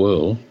around the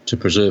world to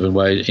preserve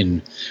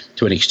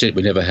to an extent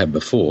we never have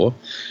before.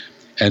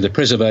 And the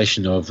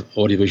preservation of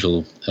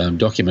audiovisual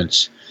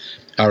documents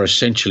are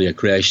essentially a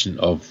creation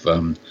of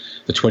the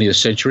 20th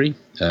century.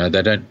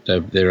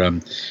 They're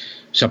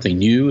something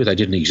new. They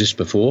didn't exist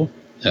before.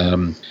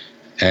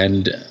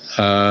 And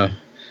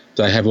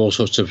they have all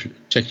sorts of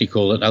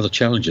technical and other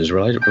challenges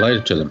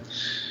related to them.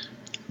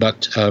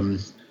 But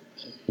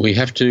we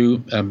have to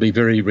be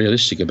very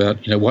realistic about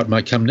what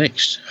might come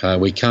next.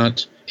 We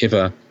can't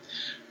ever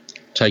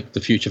take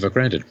the future for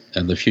granted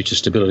and the future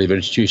stability of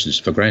institutions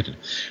for granted.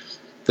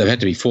 They've had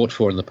to be fought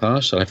for in the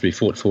past. They'll have to be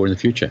fought for in the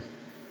future.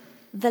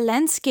 The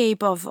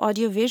landscape of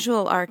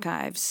audiovisual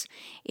archives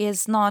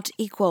is not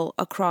equal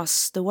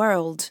across the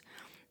world.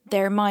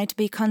 There might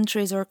be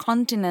countries or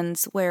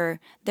continents where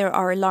there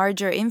are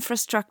larger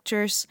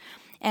infrastructures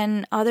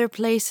and other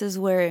places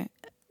where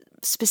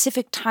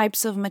specific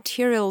types of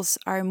materials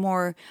are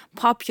more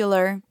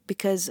popular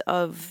because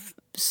of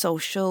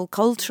social,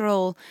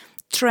 cultural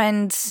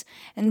trends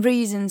and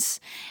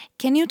reasons.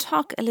 Can you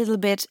talk a little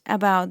bit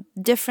about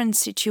different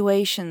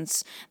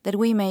situations that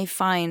we may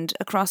find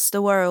across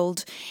the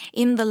world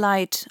in the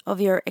light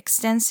of your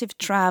extensive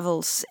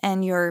travels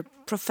and your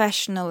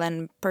professional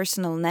and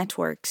personal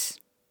networks?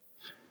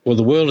 Well,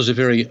 the world is a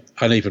very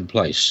uneven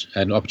place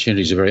and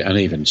opportunities are very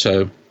uneven.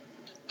 So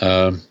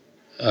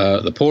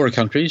the poorer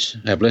countries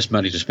have less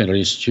money to spend on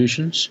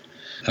institutions,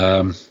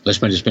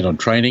 less money to spend on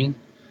training,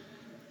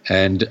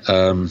 and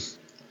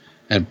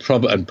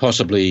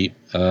possibly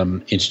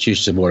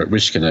institutions are more at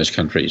risk in those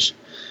countries.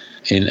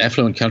 In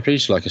affluent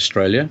countries like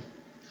Australia,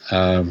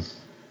 you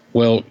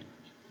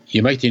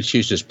make the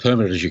institutions as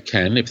permanent as you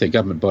can if they're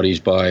government bodies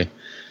by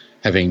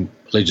having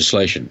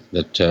legislation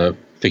that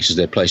fixes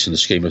their place in the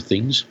scheme of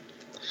things.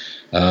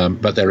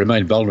 But they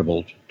remain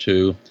vulnerable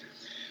to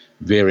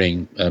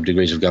varying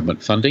degrees of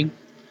government funding.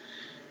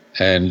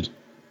 And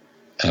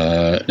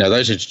now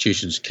those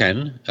institutions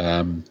can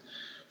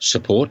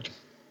support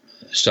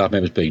staff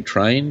members being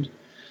trained.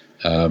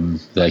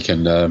 They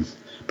can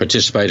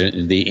participate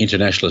in the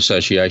international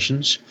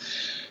associations.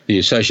 The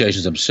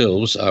associations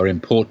themselves are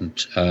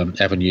important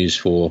avenues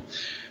for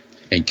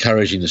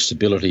encouraging the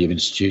stability of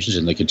institutions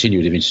and the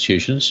continuity of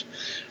institutions,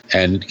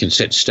 and can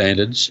set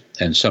standards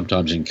and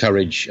sometimes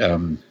encourage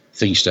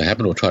things to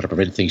happen or try to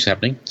prevent things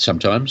happening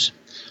sometimes.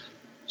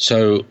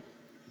 So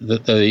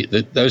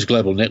those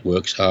global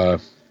networks are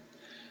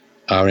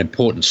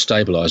important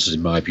stabilisers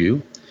in my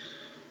view,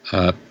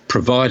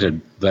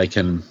 provided they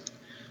can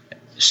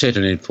set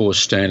and enforce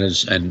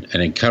standards and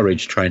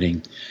encourage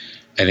training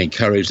and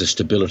encourage the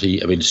stability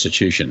of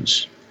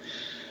institutions.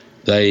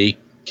 They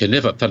can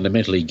never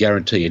fundamentally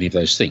guarantee any of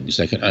those things.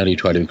 They can only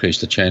try to increase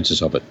the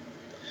chances of it.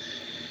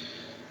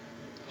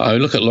 I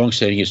look at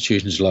long-standing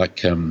institutions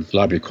like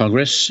Library of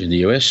Congress in the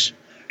US.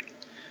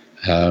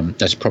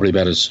 That's probably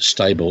about as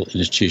stable an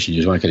institution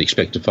as one can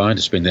expect to find.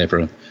 It's been there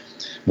for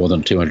more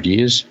than 200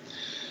 years.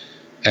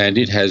 And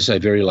it has a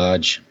very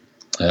large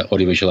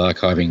audiovisual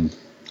archiving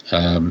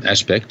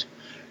aspect,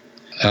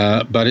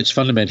 but it's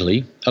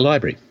fundamentally a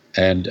library.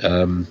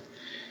 And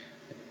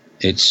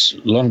it's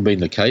long been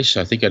the case.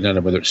 I don't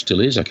know whether it still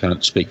is. I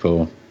can't speak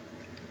for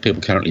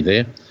people currently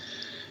there.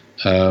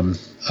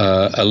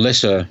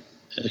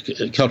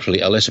 Culturally,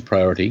 a lesser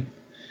priority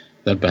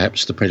than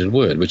perhaps the printed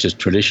word, which is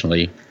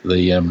traditionally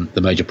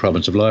the major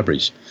province of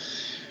libraries.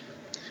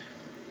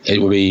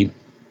 It would be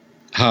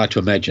hard to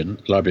imagine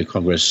Library of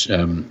Congress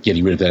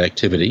getting rid of that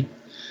activity,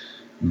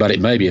 but it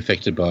may be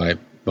affected by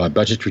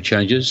budgetary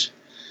changes,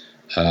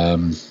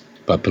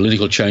 by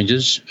political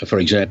changes. For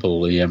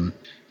example, the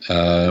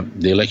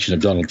election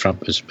of Donald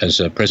Trump as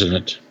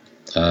president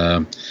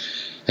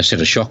has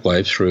sent a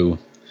shockwave through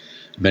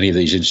many of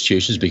these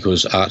institutions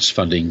because arts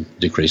funding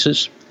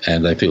decreases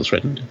and they feel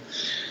threatened.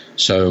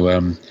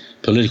 So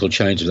political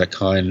change of that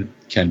kind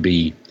can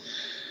be,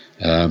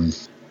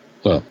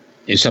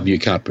 it's something you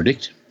can't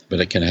predict, but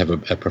it can have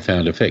a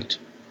profound effect.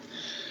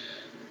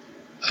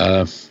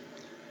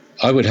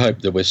 I would hope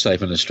that we're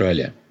safe in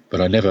Australia,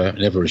 but I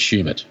never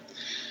assume it.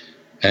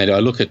 And I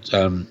look at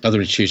other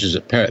institutions,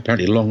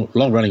 apparently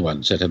long-running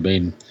ones, that have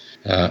been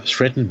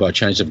threatened by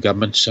change of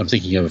governments. I'm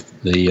thinking of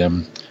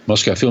the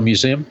Moscow Film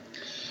Museum,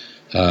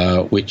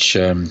 which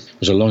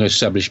was a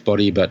long-established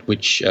body, but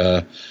which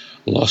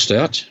lost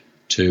out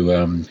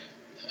to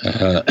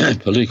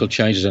political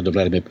changes under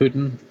Vladimir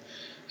Putin,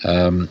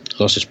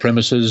 lost its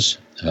premises.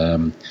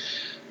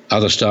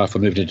 Other staff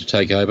were moved in to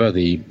take over.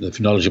 The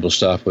knowledgeable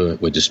staff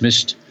were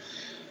dismissed,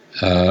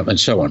 and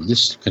so on.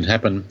 This can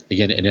happen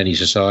again in any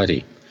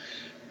society.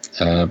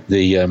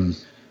 The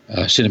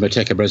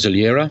Cinemateca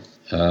Brasileira,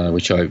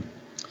 which I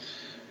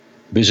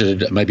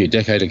visited maybe a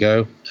decade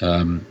ago,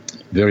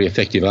 very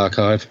effective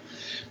archive.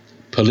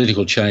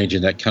 Political change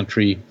in that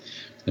country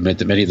meant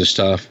that many of the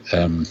staff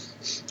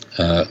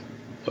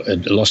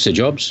lost their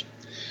jobs.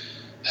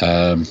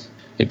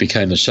 It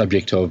became the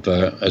subject of,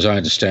 as I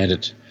understand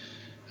it,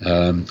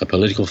 a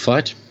political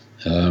fight.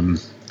 And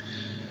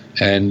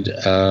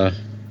the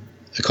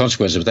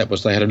consequence of that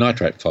was they had a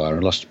nitrate fire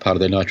and lost part of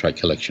their nitrate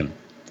collection.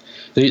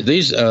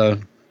 These are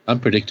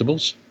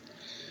unpredictables.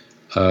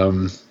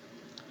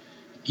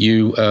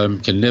 You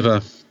can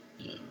never...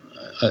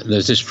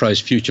 there's this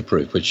phrase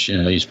future-proof, which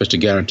you're supposed to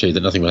guarantee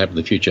that nothing will happen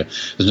in the future.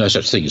 There's no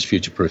such thing as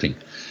future-proofing.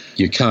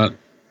 You can't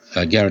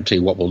guarantee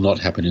what will not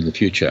happen in the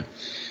future.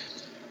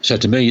 So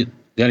to me,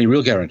 the only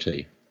real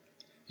guarantee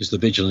is the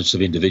vigilance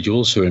of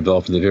individuals who are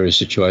involved in the various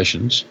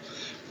situations,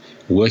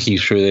 working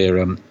through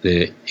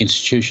their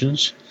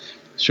institutions,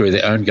 through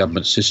their own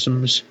government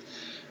systems,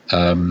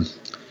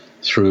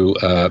 through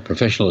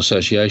professional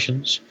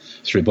associations,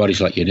 through bodies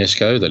like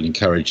UNESCO that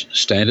encourage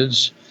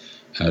standards,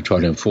 try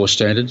to enforce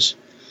standards,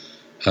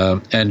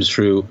 and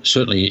through,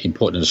 certainly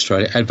important in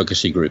Australia,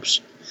 advocacy groups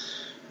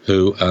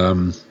who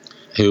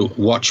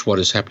watch what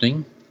is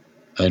happening,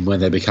 and when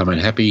they become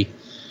unhappy,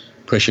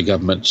 pressure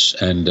governments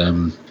and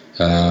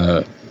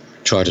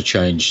try to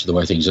change the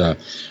way things are.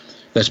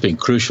 That's been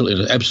crucial,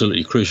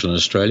 absolutely crucial in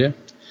Australia,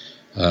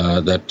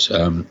 that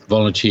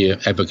volunteer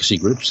advocacy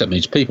groups, that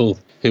means people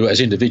who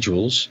as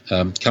individuals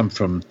come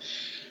from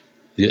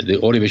the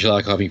audiovisual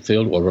archiving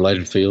field or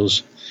related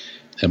fields,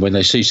 and when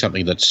they see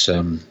something that's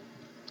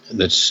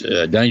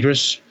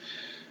dangerous,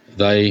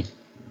 they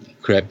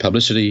create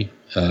publicity,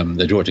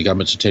 they draw it to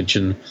government's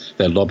attention,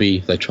 they lobby,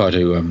 they try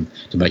to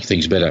make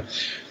things better.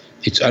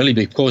 It's only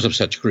because of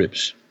such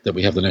groups that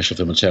we have the National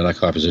Film and Sound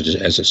Archive as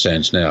it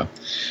stands now.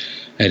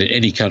 And in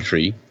any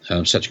country,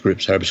 such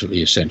groups are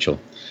absolutely essential,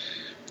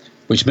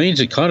 which means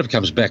it kind of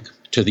comes back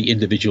to the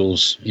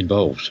individuals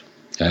involved,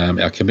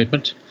 our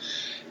commitment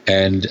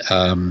and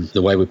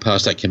the way we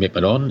pass that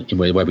commitment on, in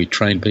the way we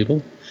train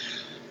people,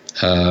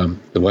 the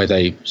way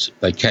they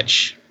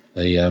catch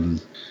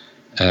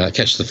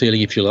the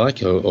feeling, if you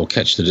like, or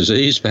catch the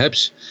disease,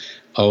 perhaps,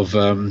 of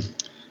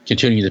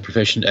continuing the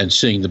profession and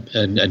seeing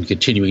and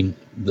continuing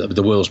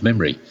the world's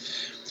memory.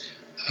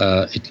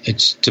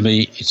 It's to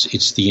me,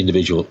 it's the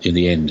individual in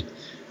the end.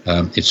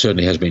 It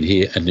certainly has been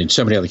here, and in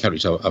so many other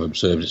countries I've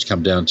observed, it's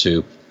come down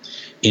to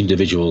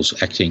individuals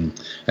acting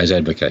as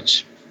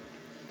advocates.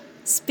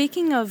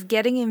 Speaking of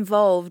getting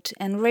involved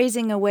and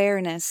raising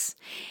awareness,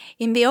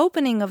 in the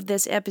opening of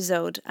this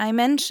episode, I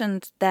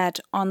mentioned that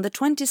on the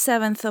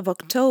 27th of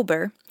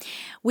October,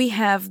 we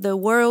have the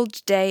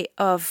World Day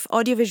of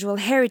Audiovisual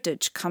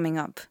Heritage coming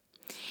up.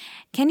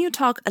 Can you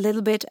talk a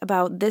little bit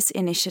about this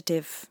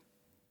initiative?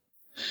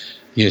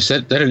 Yes,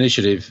 that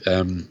initiative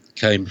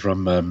came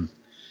from,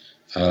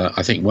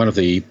 I think, one of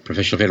the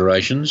professional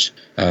federations.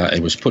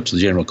 It was put to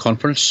the General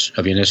Conference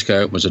of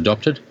UNESCO. It was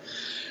adopted.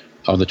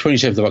 On the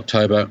 27th of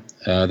October,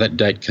 that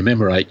date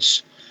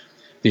commemorates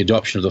the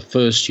adoption of the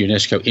first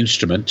UNESCO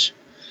instrument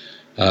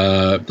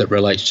that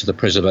relates to the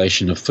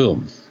preservation of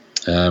film,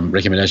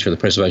 recommendation for the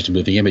preservation of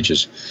moving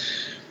images.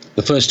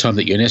 The first time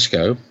that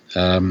UNESCO,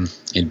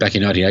 back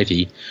in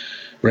 1980,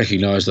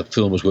 recognised that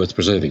film was worth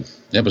preserving.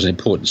 That was an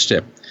important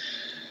step.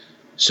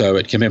 So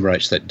it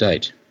commemorates that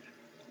date.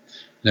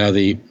 Now,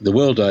 the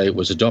World Day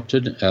was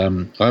adopted.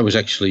 I was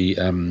actually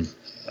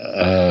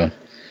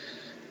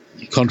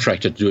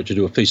contracted to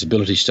do a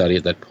feasibility study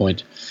at that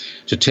point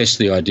to test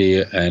the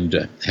idea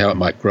and how it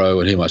might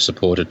grow and who might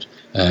support it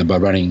by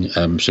running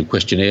some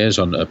questionnaires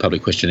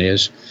public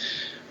questionnaires.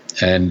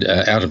 And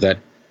out of that,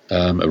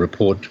 a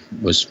report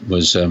was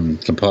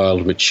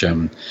compiled which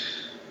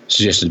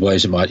suggested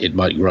ways it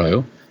might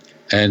grow.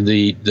 And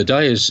the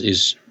day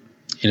is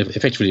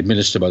effectively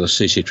administered by the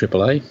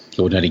CCAAA,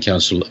 Coordinating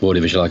Council of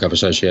Audiovisual Archive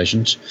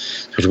Associations,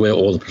 which is where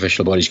all the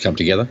professional bodies come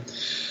together.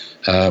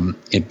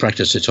 In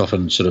practice, it's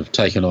often sort of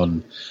taken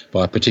on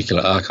by a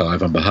particular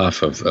archive on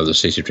behalf of the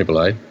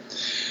CCAAA.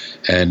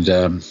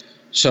 And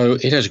so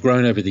it has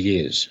grown over the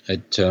years.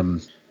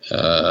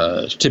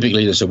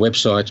 Typically, there's a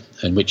website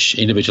in which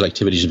individual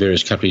activities in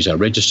various countries are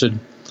registered.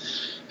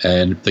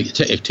 And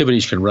the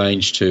activities can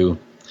range to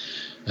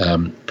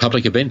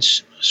public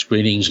events,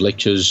 screenings,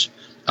 lectures,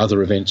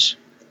 other events,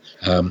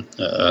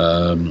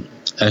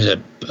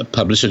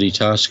 publicity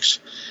tasks,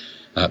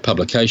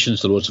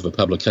 publications, the launch of a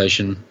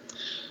publication,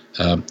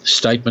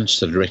 statements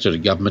that are directed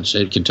at governments.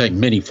 It can take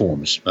many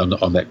forms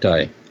on that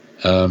day.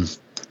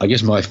 I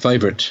guess my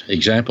favourite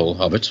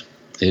example of it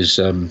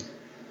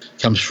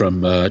comes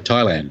from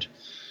Thailand,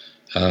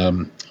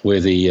 where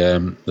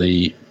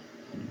the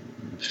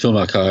Film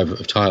Archive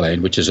of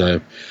Thailand, which is a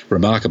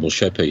remarkable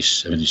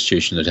showpiece of an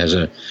institution that has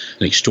an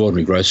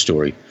extraordinary growth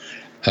story.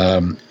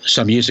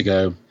 Some years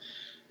ago,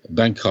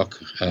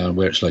 Bangkok,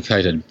 where it's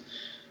located,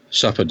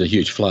 suffered a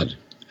huge flood,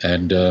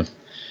 and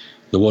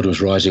the water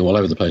was rising all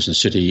over the place in the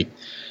city,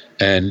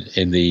 and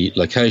in the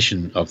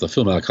location of the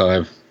Film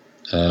Archive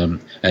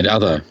and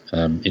other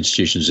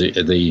institutions,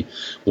 the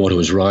water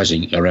was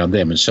rising around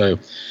them. And so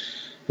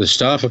the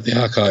staff of the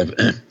archive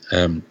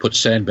put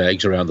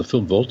sandbags around the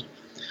film vault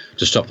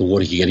to stop the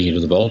water getting into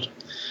the vault.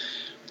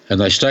 And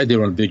they stayed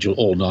there on vigil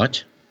all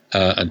night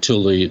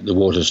until the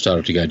water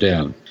started to go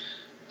down.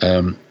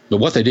 But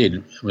what they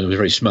did, which was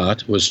very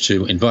smart, was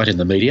to invite in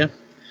the media,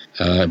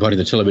 inviting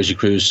the television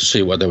crews to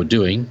see what they were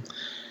doing.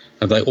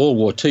 And they all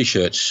wore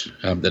T-shirts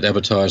that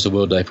advertised the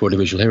World Day for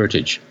Audiovisual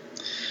Heritage.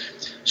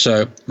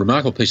 So,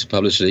 remarkable piece of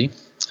publicity,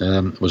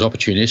 was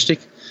opportunistic,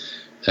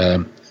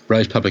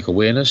 raised public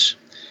awareness,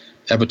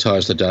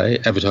 advertised the day,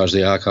 advertised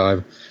the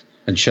archive,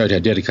 and showed how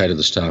dedicated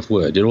the staff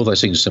were. Did all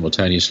those things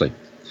simultaneously.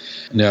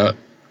 Now,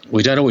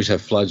 we don't always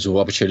have floods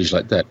or opportunities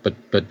like that, but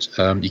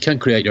you can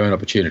create your own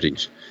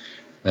opportunities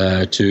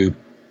to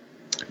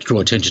draw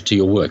attention to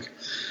your work.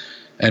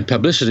 And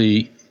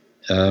publicity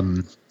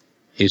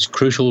is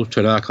crucial to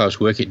an archive's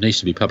work. It needs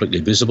to be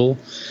publicly visible,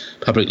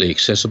 publicly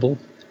accessible.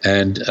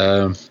 And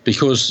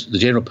because the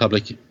general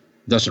public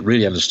doesn't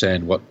really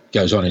understand what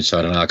goes on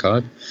inside an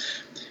archive,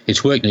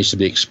 its work needs to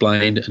be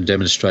explained and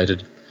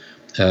demonstrated,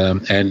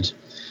 and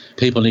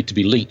people need to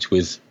be linked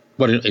with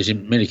what is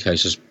in many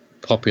cases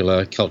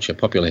popular culture,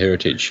 popular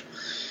heritage.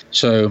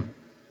 So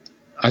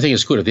I think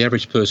it's good if the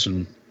average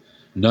person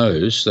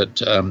knows that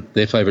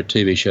their favourite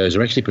TV shows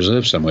are actually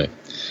preserved somewhere.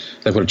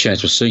 They've got a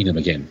chance of seeing them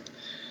again.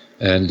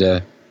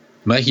 And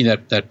making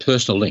that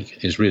personal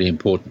link is really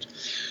important.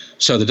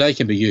 So the day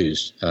can be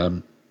used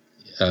in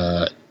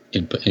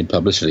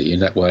publicity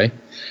in that way.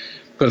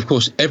 But of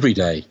course, every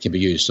day can be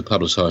used to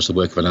publicise the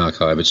work of an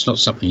archive. It's not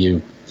something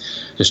you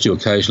just do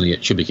occasionally.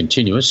 It should be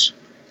continuous,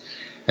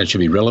 and it should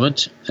be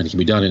relevant, and it can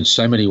be done in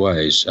so many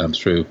ways,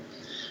 through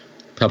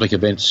public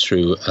events,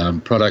 through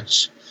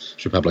products,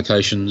 through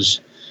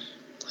publications,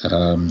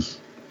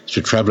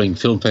 through travelling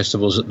film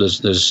festivals.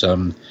 There's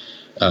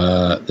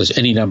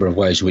any number of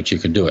ways in which you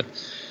can do it.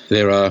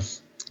 There are,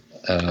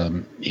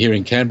 here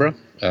in Canberra,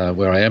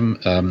 where I am,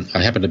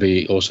 I happen to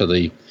be also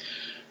the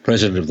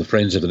president of the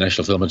Friends of the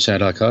National Film and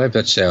Sound Archive.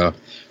 That's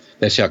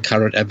That's our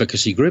current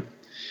advocacy group.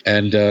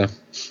 And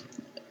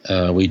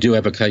we do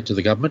advocate to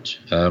the government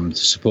to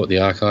support the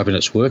archive in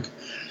its work,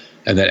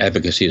 and that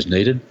advocacy is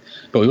needed.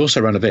 But we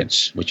also run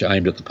events which are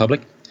aimed at the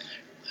public,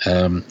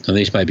 and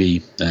these may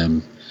be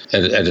at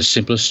its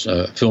simplest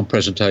film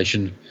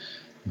presentation,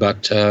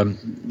 but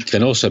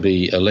can also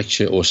be a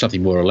lecture or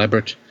something more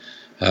elaborate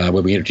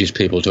where we introduce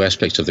people to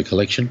aspects of the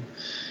collection.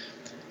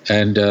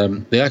 And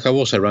the archive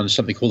also runs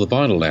something called the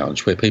Vinyl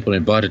Lounge, where people are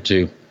invited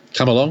to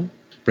come along,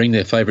 bring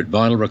their favourite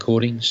vinyl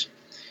recordings,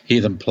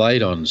 hear them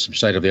played on some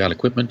state-of-the-art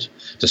equipment,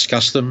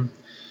 discuss them.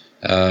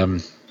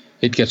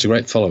 It gets a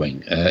great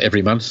following.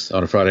 Every month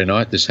on a Friday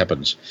night, this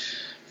happens.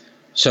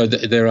 So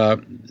there are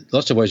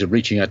lots of ways of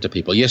reaching out to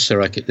people. Yes,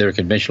 there are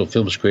conventional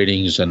film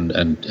screenings and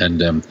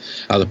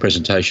other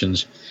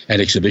presentations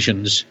and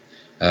exhibitions,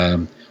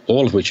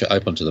 all of which are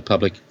open to the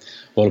public,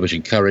 all of which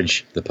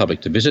encourage the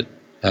public to visit.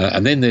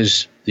 And then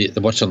there's the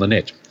what's on the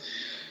net.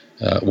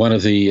 One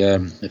of the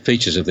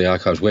features of the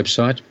Archive's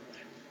website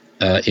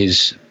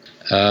is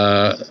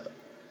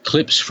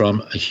clips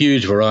from a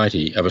huge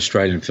variety of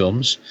Australian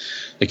films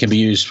that can be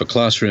used for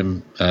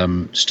classroom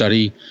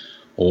study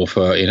or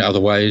for in other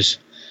ways.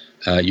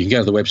 You can go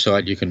to the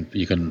website. You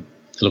can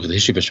look at the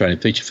History of Australian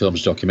Feature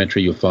Films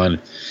documentary. You'll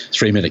find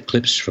 3-minute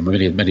clips from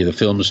many of the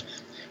films,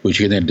 which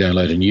you can then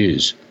download and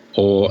use.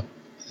 Or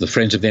the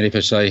Friends of the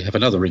NFSA have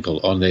another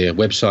wrinkle on their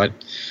website.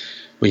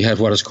 We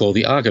have what is called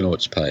the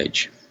Argonauts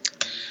page.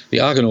 The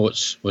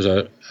Argonauts was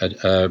a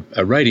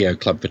radio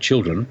club for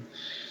children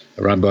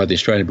run by the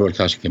Australian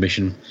Broadcasting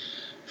Commission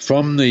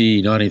from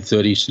the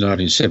 1930s to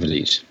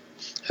 1970s.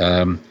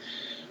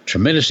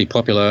 Tremendously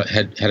popular,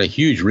 had a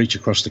huge reach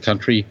across the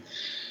country,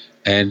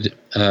 and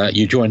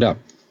you joined up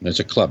as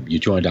a club. You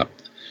joined up.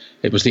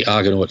 It was the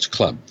Argonauts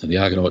Club, and the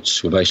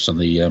Argonauts were based on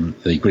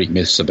the Greek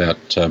myths about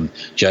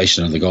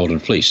Jason and the Golden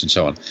Fleece and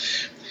so on.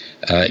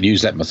 It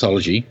used that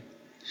mythology.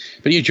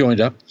 But you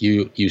joined up.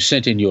 You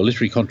sent in your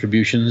literary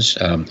contributions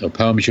or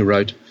poems you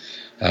wrote,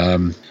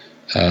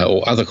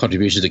 or other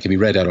contributions that can be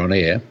read out on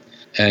air.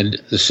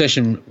 And the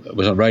session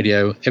was on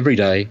radio every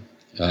day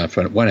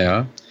for 1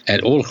 hour,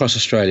 and all across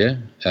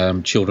Australia,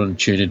 children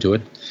tuned into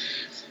it.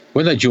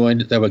 When they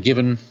joined, they were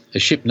given a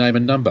ship name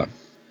and number.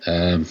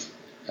 My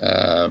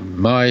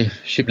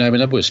ship name and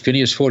number was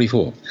Phineas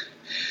 44,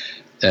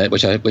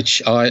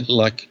 which I,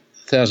 like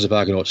thousands of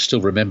Argonauts, still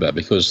remember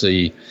because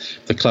the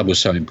club was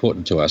so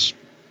important to us.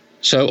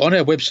 So on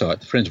our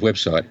website, the Friends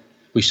website,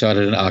 we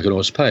started an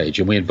Argonauts page,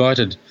 and we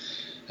invited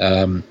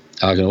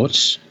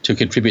Argonauts to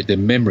contribute their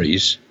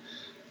memories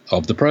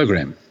of the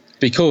program,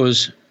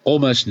 because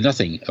almost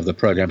nothing of the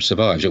program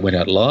survives. It went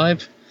out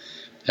live,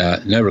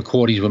 no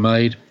recordings were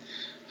made,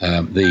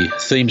 the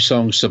theme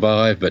songs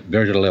survived, but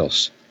very little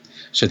else.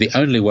 So the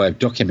only way of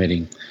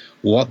documenting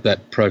what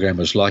that program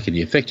was like and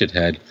the effect it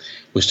had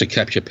was to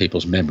capture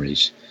people's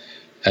memories.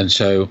 And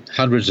so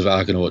hundreds of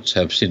Argonauts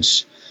have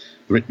since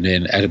written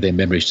in, added their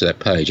memories to that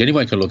page.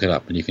 Anyone can look it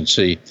up and you can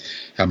see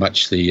how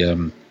much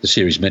the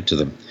series meant to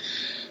them.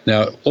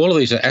 Now, all of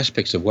these are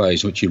aspects of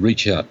ways in which you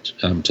reach out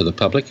to the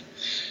public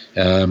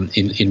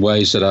in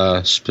ways that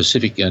are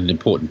specific and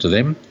important to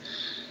them.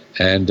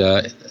 And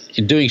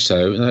in doing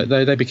so,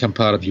 they become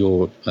part of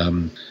your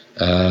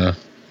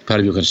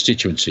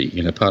constituency.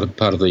 You know, part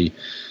of the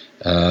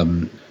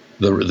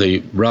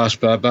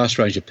vast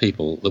range of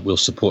people that will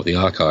support the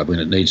archive when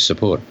it needs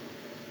support.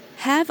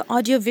 Have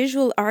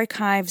audiovisual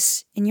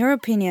archives, in your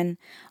opinion,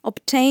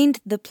 obtained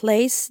the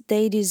place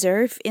they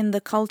deserve in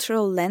the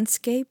cultural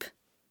landscape?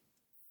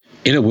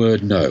 In a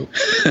word, no.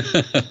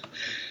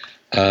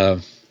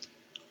 I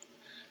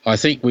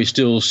think we're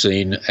still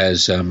seen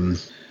as a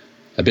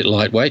bit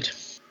lightweight,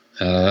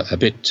 a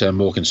bit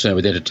more concerned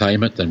with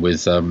entertainment than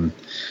with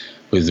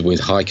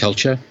high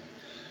culture.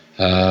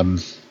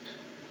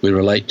 We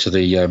relate to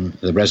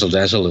the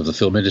razzle-dazzle of the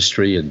film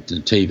industry and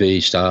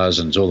TV stars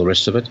and all the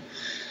rest of it.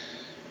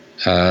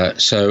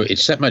 So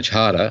it's that much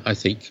harder, I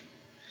think,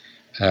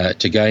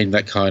 to gain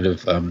that kind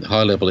of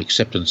high-level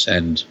acceptance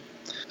and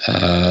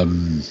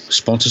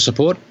sponsor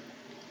support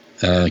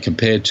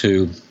compared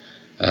to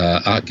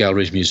art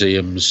galleries,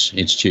 museums,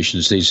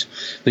 institutions. These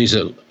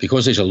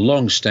are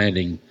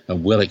long-standing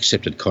and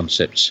well-accepted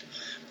concepts.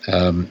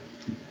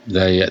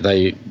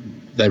 They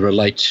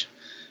relate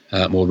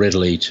more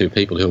readily to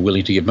people who are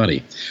willing to give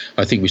money.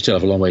 I think we still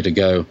have a long way to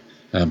go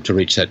to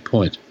reach that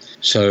point.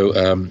 So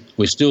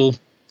we're still,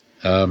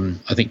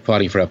 I think,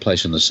 fighting for our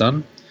place in the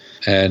sun,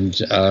 and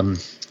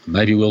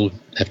maybe we'll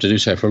have to do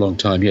so for a long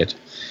time yet.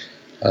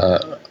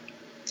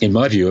 In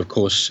my view, of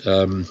course,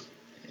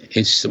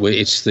 it's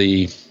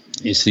the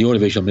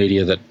audiovisual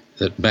media that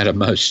matter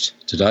most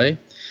today,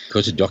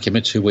 because it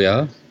documents who we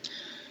are,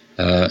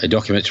 it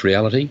documents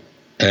reality,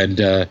 and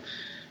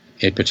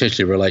it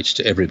potentially relates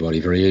to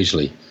everybody very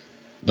easily.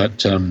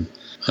 But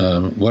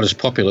what is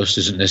populist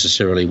isn't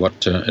necessarily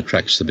what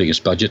attracts the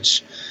biggest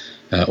budgets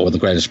or the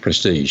greatest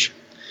prestige.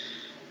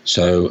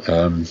 So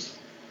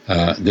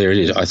there it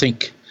is. I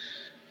think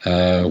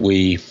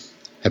we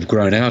have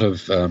grown out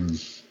of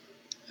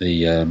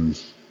the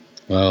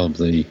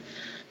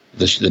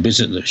the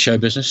business, the show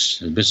business,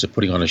 the business of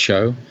putting on a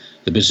show,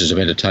 the business of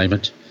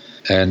entertainment,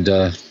 and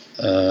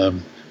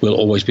we'll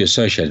always be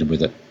associated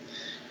with it.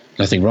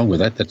 Nothing wrong with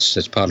that.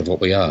 That's part of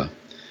what we are.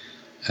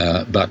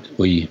 But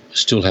we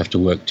still have to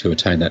work to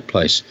attain that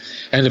place.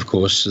 And, of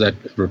course, that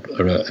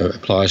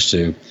applies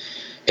to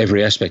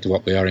every aspect of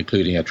what we are,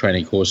 including our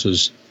training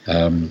courses,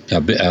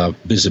 our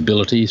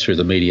visibility through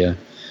the media,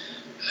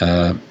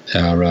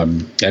 our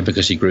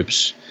advocacy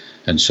groups,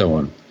 and so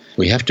on.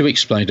 We have to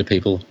explain to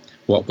people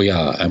what we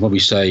are. And when we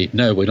say,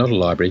 no, we're not a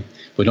library,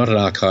 we're not an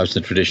archives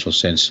in the traditional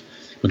sense,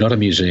 we're not a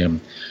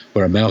museum,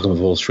 we're an amalgam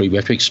of all three, we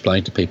have to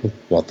explain to people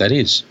what that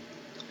is.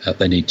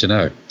 They need to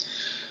know.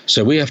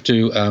 So we have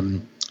to,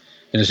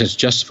 in a sense,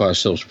 justify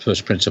ourselves with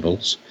first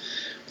principles.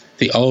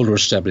 The older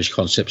established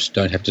concepts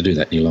don't have to do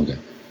that any longer.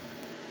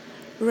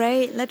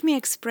 Ray, let me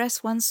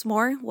express once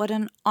more what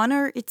an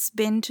honor it's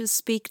been to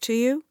speak to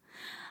you.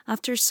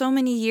 After so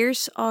many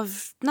years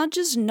of not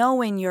just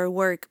knowing your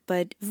work,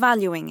 but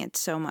valuing it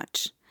so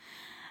much.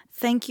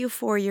 Thank you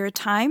for your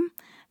time.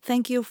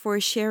 Thank you for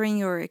sharing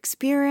your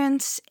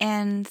experience.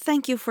 And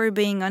thank you for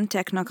being on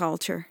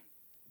Technoculture.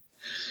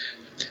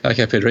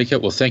 Okay,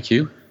 Federica. Well, thank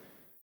you.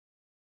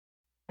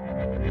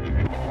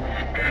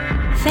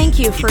 Thank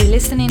you for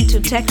listening to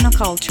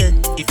Technoculture.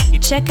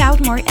 Check out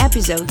more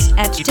episodes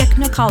at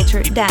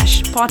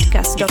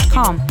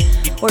technoculture-podcast.com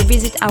or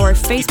visit our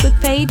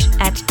Facebook page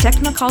at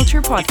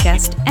Technoculture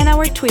Podcast and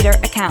our Twitter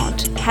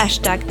account,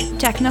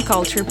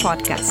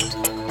 #TechnoculturePodcast.